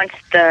that, once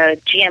the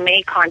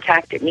GMA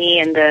contacted me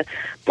and the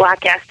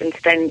Black Essence,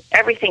 then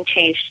everything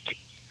changed,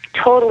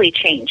 totally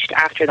changed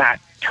after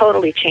that.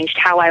 Totally changed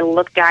how I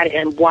looked at it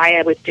and why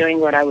I was doing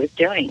what I was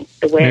doing,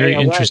 the way Very I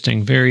was.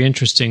 interesting, very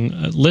interesting.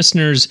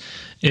 Listeners,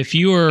 if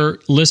you are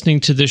listening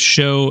to this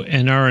show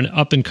and are an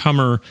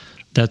up-and-comer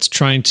that's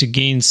trying to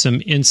gain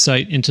some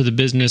insight into the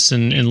business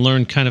and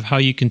learn kind of how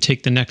you can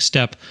take the next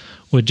step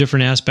with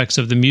different aspects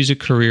of the music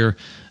career,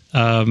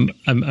 I'm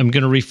going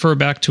to refer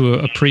back to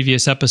a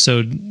previous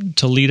episode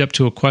to lead up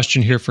to a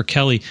question here for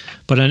Kelly.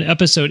 But on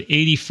episode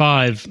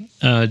 85,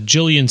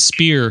 Jillian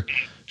Spear,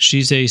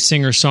 she's a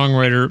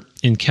singer-songwriter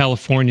in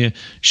California.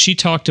 She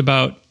talked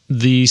about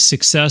the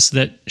success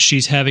that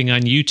she's having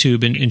on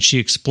YouTube, and she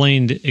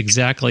explained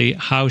exactly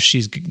how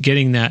she's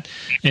getting that.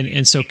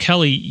 And so,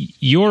 Kelly,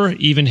 you're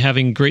even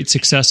having great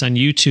success on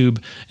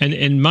YouTube.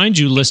 And mind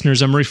you,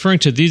 listeners, I'm referring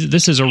to these.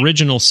 This is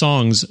original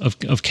songs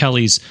of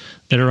Kelly's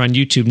that are on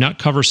YouTube, not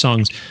cover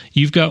songs.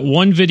 You've got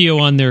one video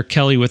on there,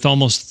 Kelly, with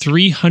almost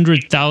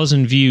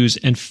 300,000 views,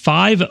 and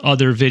 5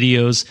 other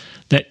videos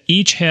that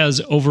each has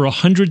over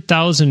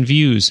 100,000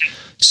 views.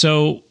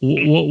 So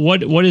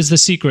what is the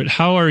secret?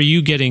 How are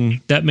you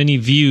getting that many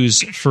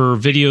views for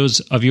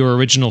videos of your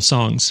original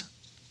songs?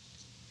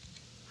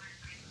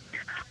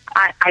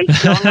 I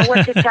don't know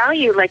what to tell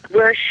you. Like,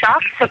 we're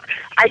shocked.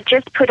 I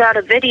just put out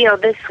a video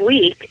this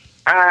week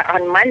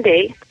on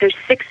Monday. There's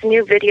 6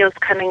 new videos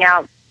coming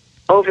out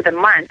over the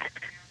month,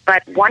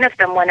 but one of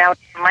them went out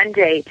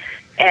Monday.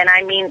 And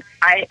I mean,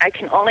 I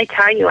can only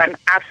tell you, I'm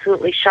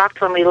absolutely shocked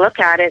when we look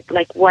at it,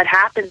 like what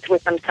happens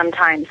with them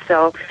sometimes.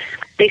 So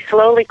they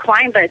slowly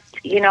climb, but,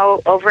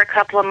 over a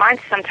couple of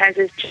months, sometimes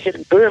it's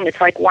just boom. It's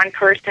like one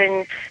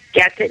person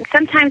gets it. And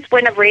sometimes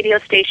when a radio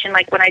station,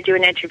 like when I do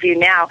an interview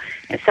now,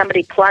 and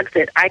somebody plugs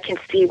it, I can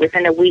see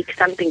within a week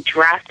something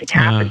drastic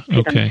happens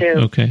to them too.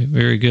 Okay,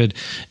 very good.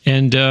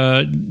 And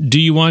do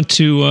you want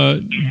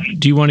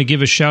to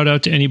give a shout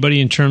out to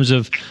anybody in terms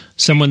of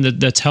someone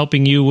that's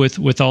helping you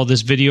with all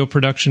this video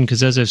production?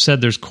 Because as I've said,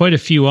 there's quite a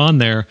few on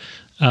there,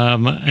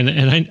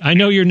 and I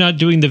know you're not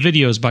doing the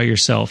videos by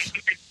yourself.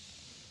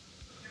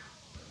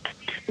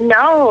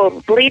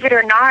 No, believe it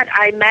or not,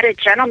 I met a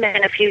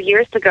gentleman a few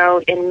years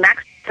ago in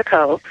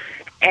Mexico,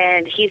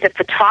 and he's a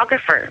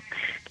photographer.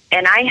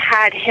 And I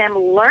had him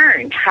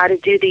learn how to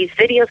do these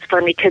videos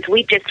for me because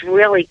we just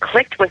really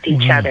clicked with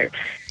each other.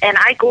 And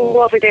I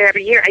go over there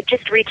every year. I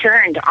just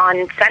returned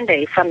on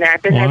Sunday from there.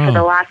 I've been there for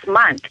the last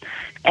month.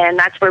 And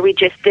that's where we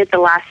just did the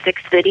last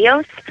 6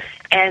 videos.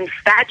 And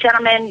that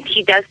gentleman,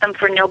 he does them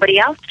for nobody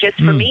else, just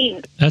for me.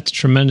 That's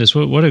tremendous.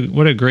 What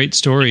a great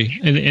story.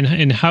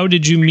 And how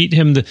did you meet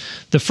him?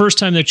 The first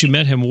time that you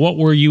met him, what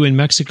were you in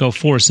Mexico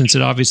for, since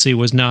it obviously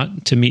was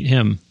not to meet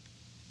him?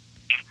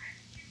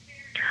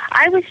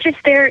 I was just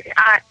there.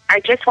 I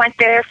just went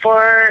there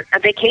for a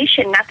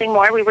vacation, nothing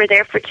more. We were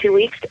there for 2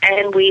 weeks,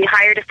 and we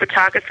hired a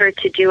photographer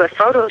to do a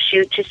photo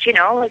shoot, just,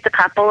 as a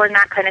couple and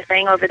that kind of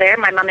thing over there.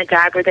 My mom and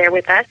dad were there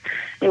with us.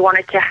 We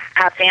wanted to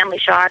have family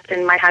shots,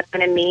 and my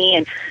husband and me,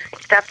 and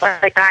stuff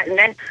like that. And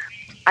then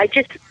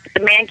the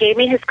man gave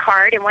me his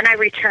card, and when I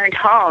returned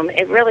home,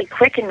 it really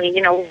quickened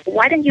me,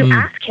 why didn't you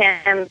ask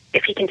him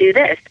if he can do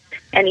this?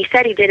 And he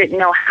said he didn't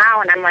know how,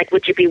 and I'm like,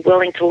 would you be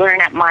willing to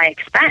learn at my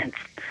expense?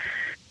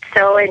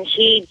 So, and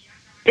he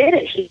did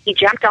it. He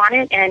jumped on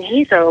it, and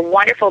he's a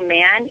wonderful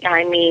man.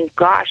 I mean,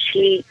 gosh,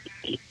 he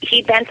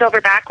bent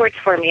over backwards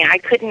for me. I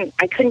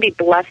couldn't be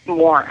blessed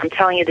more. I'm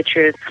telling you the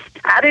truth.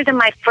 Other than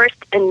my first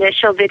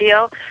initial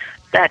video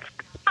that's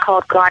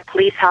called God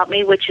Please Help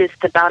Me, which is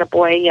about a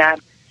boy,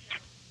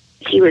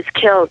 he was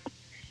killed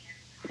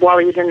while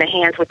he was in the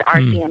hands with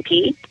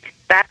RCMP.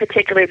 That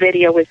particular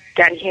video was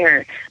done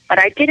here. But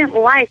I didn't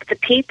like the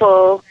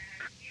people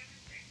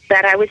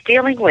that I was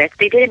dealing with.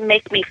 They didn't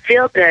make me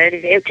feel good.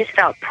 It just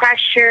felt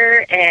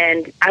pressure,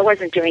 and I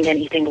wasn't doing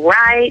anything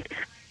right.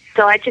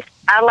 So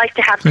I like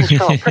to have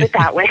control, put it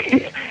that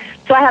way.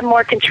 So I have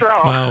more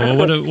control. Wow,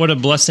 well, what a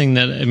blessing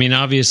that, I mean,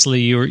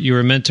 obviously you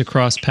were meant to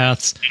cross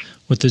paths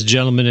with this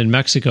gentleman in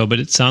Mexico, but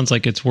it sounds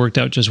like it's worked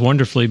out just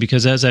wonderfully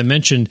because, as I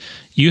mentioned,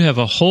 you have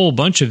a whole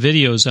bunch of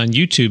videos on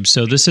YouTube.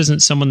 So this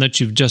isn't someone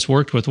that you've just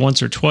worked with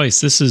once or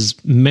twice. This is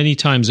many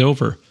times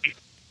over.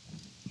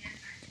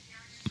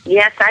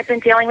 Yes, I've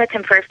been dealing with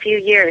him for a few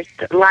years.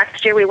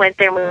 Last year we went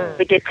there and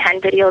we did 10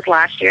 videos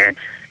last year.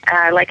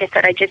 Like I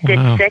said, I just did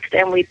 6,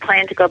 and we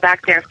plan to go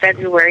back there in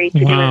February to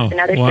do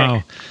another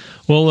 6.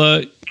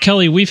 Well,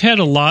 Kelly, we've had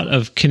a lot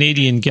of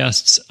Canadian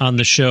guests on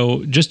the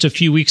show. Just a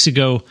few weeks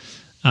ago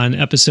on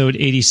episode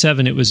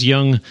 87, it was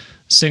young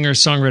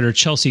singer-songwriter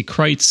Chelsea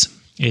Kreitz,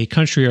 a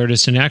country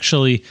artist. And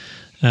actually,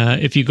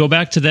 if you go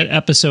back to that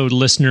episode,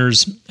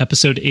 listeners,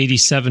 episode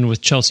 87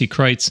 with Chelsea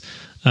Kreitz,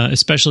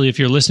 especially if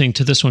you're listening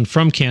to this one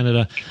from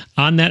Canada,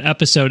 on that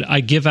episode, I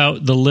give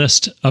out the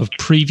list of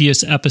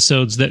previous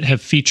episodes that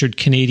have featured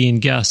Canadian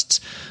guests.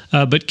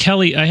 But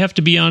Kelly, I have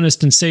to be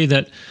honest and say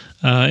that,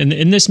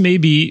 and this may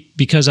be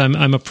because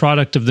I'm a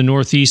product of the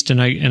Northeast,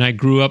 and I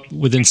grew up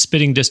within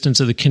spitting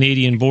distance of the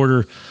Canadian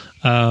border.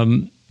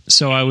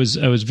 So I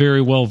was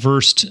very well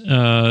versed,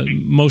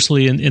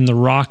 mostly in the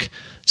rock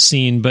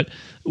scene. But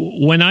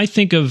when I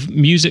think of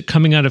music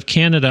coming out of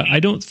Canada, I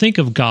don't think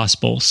of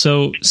gospel.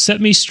 So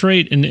set me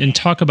straight and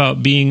talk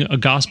about being a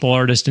gospel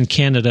artist in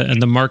Canada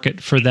and the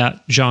market for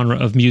that genre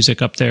of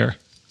music up there.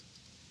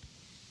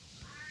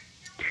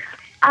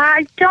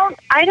 I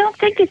don't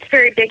think it's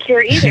very big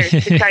here either,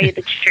 to tell you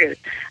the truth.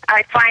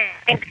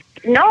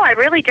 No, I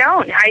really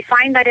don't. I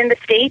find that in the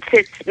States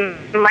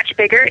it's much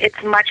bigger.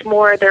 It's much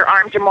more, their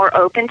arms are more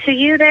open to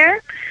you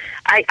there.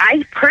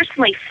 I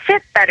personally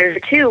fit better,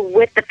 too,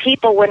 with the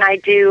people when I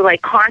do,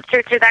 like,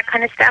 concerts or that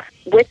kind of stuff.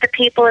 With the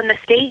people in the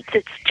States,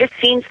 it just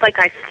seems like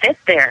I fit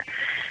there.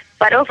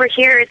 But over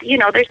here,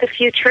 there's a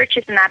few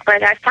churches and that,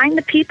 but I find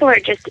the people are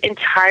just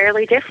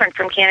entirely different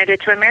from Canada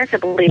to America,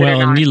 believe it or not.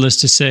 Well, needless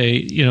to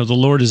say, the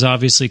Lord is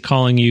obviously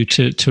calling you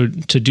to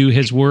do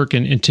His work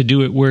and to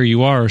do it where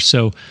you are.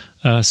 So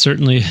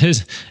certainly,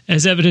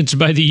 as evidenced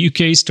by the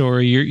UK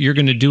story, you're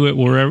going to do it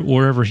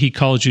wherever He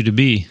calls you to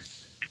be.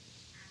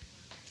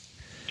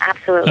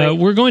 Absolutely.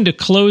 We're going to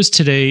close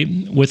today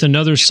with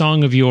another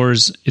song of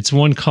yours. It's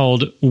one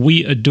called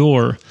We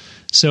Adore.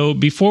 So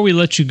before we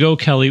let you go,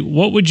 Kelly,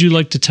 what would you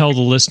like to tell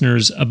the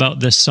listeners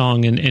about this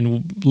song?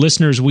 And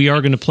listeners, we are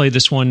going to play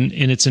this one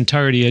in its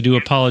entirety. I do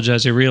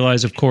apologize. I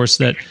realize, of course,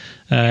 that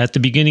at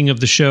the beginning of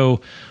the show,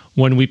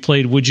 when we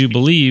played Would You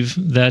Believe,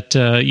 that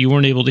you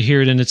weren't able to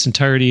hear it in its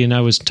entirety, and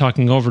I was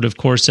talking over it, of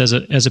course, as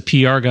a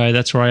PR guy.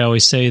 That's where I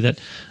always say that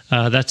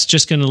that's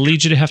just going to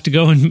lead you to have to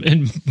go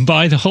and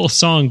buy the whole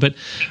song. But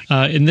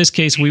in this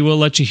case, we will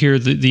let you hear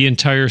the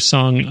entire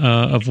song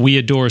of We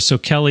Adore. So,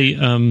 Kelly,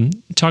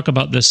 talk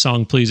about this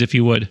song, please, if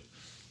you would.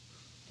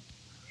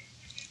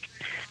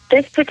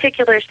 This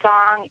particular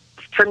song,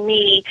 for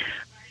me,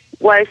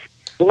 was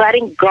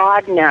letting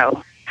God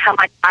know how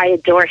much I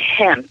adore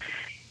Him,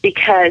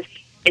 because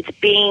it's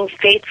being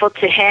faithful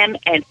to Him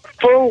and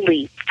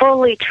fully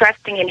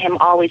trusting in Him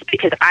always,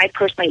 because I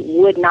personally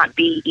would not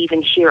be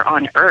even here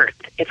on earth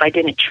if I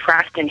didn't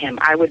trust in Him.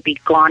 I would be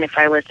gone if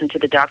I listened to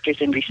the doctors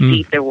and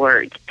received their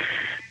words.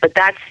 But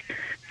that's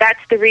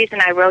the reason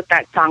I wrote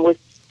that song, was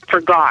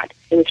for God.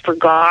 It was for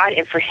God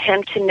and for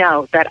Him to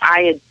know that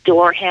I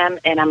adore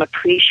Him and I'm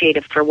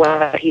appreciative for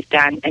what He's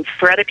done. And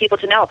for other people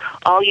to know,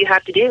 all you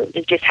have to do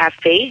is just have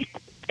faith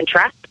and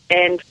trust,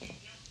 and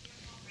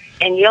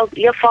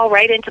you'll fall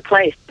right into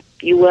place.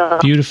 You will.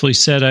 Beautifully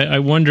said. I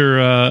wonder,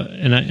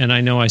 and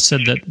I know I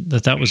said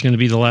that was going to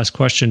be the last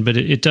question, but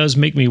it does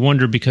make me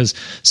wonder, because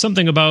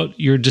something about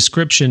your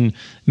description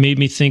made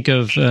me think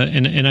of,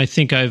 and I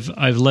think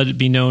I've let it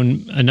be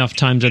known enough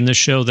times on this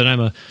show that I'm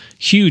a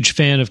huge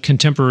fan of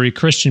contemporary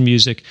Christian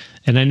music,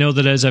 and I know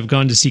that as I've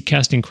gone to see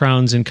Casting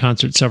Crowns in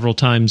concert several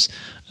times,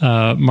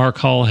 Mark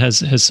Hall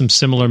has some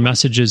similar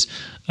messages.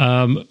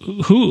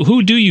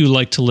 Who do you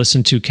like to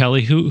listen to,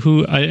 Kelly?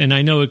 And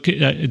I know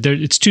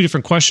it's two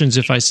different questions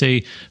if I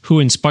say who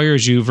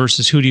inspires you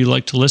versus who do you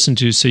like to listen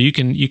to. So you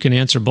can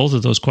answer both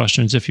of those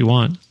questions if you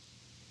want.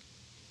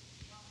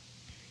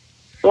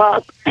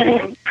 Well,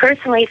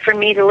 personally, for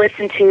me to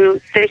listen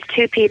to, there's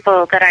two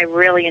people that I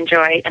really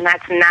enjoy, and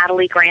that's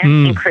Natalie Grant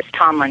and Chris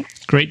Tomlin.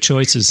 Great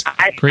choices.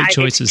 Great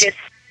choices.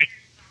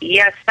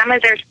 Yes, some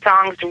of their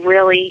songs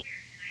really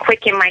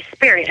quicken my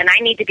spirit, and I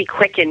need to be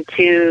quickened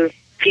to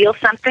feel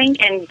something,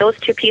 and those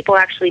two people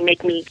actually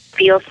make me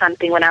feel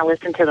something when I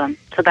listen to them.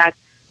 So that's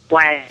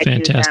why I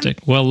Fantastic.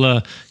 choose them.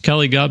 Well,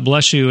 Kelly, God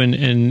bless you,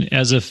 and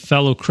as a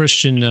fellow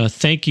Christian,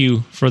 thank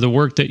you for the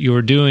work that you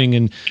are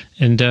doing,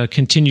 and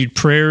continued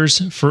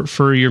prayers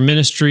for your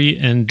ministry,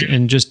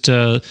 and just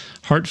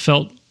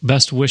heartfelt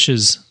best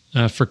wishes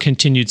for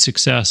continued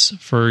success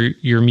for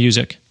your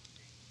music.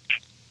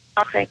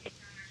 Okay.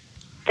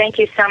 Thank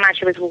you so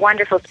much. It was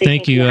wonderful speaking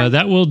Thank you. to you.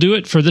 That will do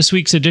it for this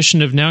week's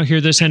edition of Now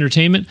Hear This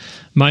Entertainment.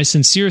 My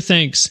sincere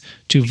thanks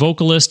to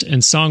vocalist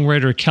and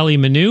songwriter Kelly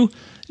Manu.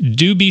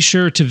 Do be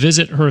sure to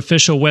visit her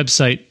official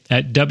website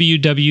at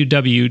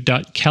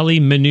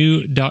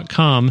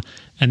www.kellymanu.com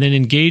and then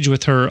engage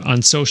with her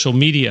on social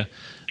media.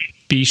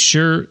 Be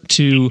sure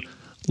to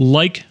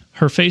like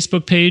her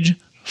Facebook page,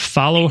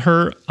 follow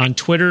her on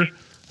Twitter,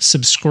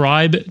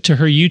 subscribe to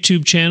her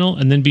YouTube channel,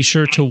 and then be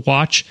sure to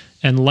watch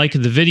and like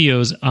the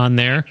videos on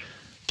there.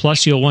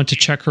 Plus, you'll want to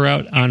check her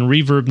out on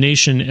Reverb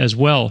Nation as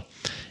well.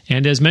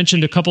 And as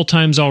mentioned a couple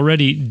times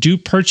already, do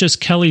purchase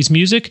Kelly's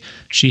music.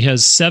 She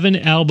has 7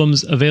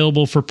 albums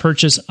available for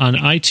purchase on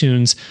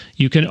iTunes.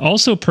 You can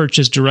also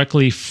purchase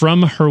directly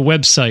from her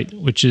website,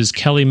 which is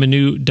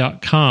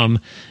kellymanu.com.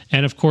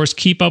 And of course,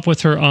 keep up with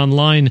her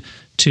online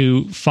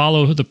to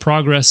follow the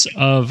progress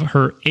of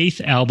her 8th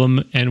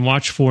album and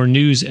watch for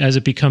news as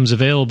it becomes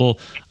available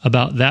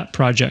about that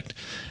project.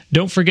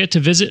 Don't forget to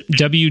visit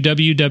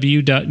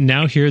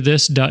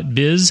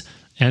www.nowhearthis.biz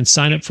and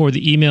sign up for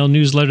the email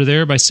newsletter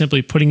there by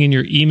simply putting in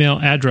your email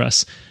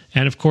address.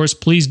 And of course,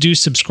 please do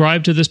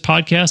subscribe to this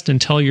podcast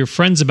and tell your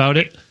friends about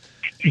it.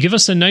 Give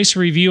us a nice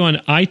review on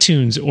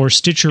iTunes or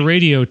Stitcher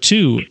Radio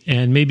too,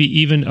 and maybe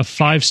even a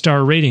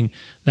 5-star rating.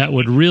 That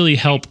would really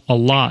help a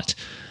lot.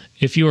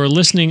 If you are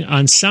listening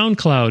on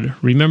SoundCloud,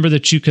 remember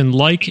that you can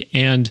like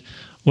and,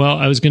 well,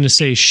 I was going to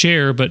say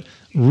share, but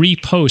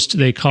repost,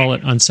 they call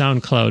it on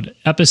SoundCloud,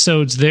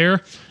 episodes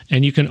there,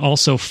 and you can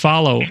also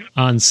follow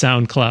on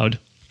SoundCloud.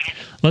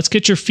 Let's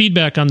get your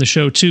feedback on the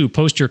show, too.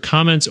 Post your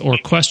comments or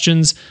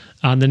questions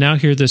on the Now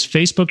Hear This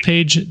Facebook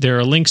page. There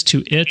are links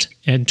to it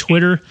and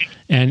Twitter,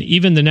 and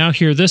even the Now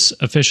Hear This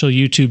official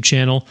YouTube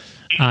channel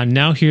on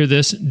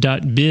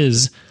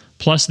nowhearthis.biz.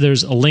 Plus,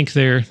 there's a link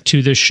there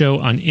to this show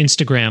on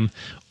Instagram.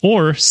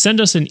 Or send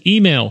us an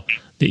email.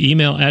 The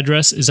email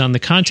address is on the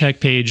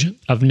contact page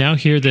of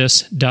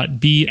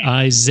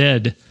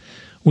nowhearthis.biz.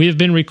 We have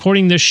been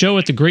recording this show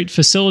at the great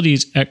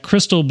facilities at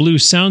Crystal Blue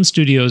Sound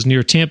Studios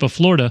near Tampa,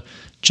 Florida.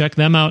 Check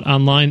them out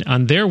online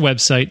on their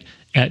website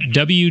at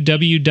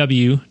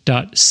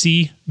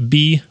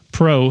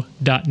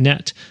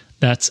www.cbpro.net.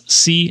 That's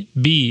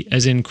CB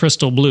as in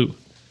Crystal Blue.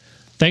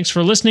 Thanks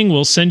for listening.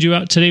 We'll send you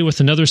out today with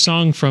another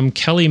song from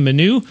Kelly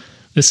Manu.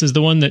 This is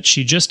the one that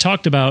she just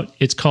talked about.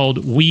 It's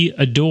called We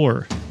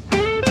Adore.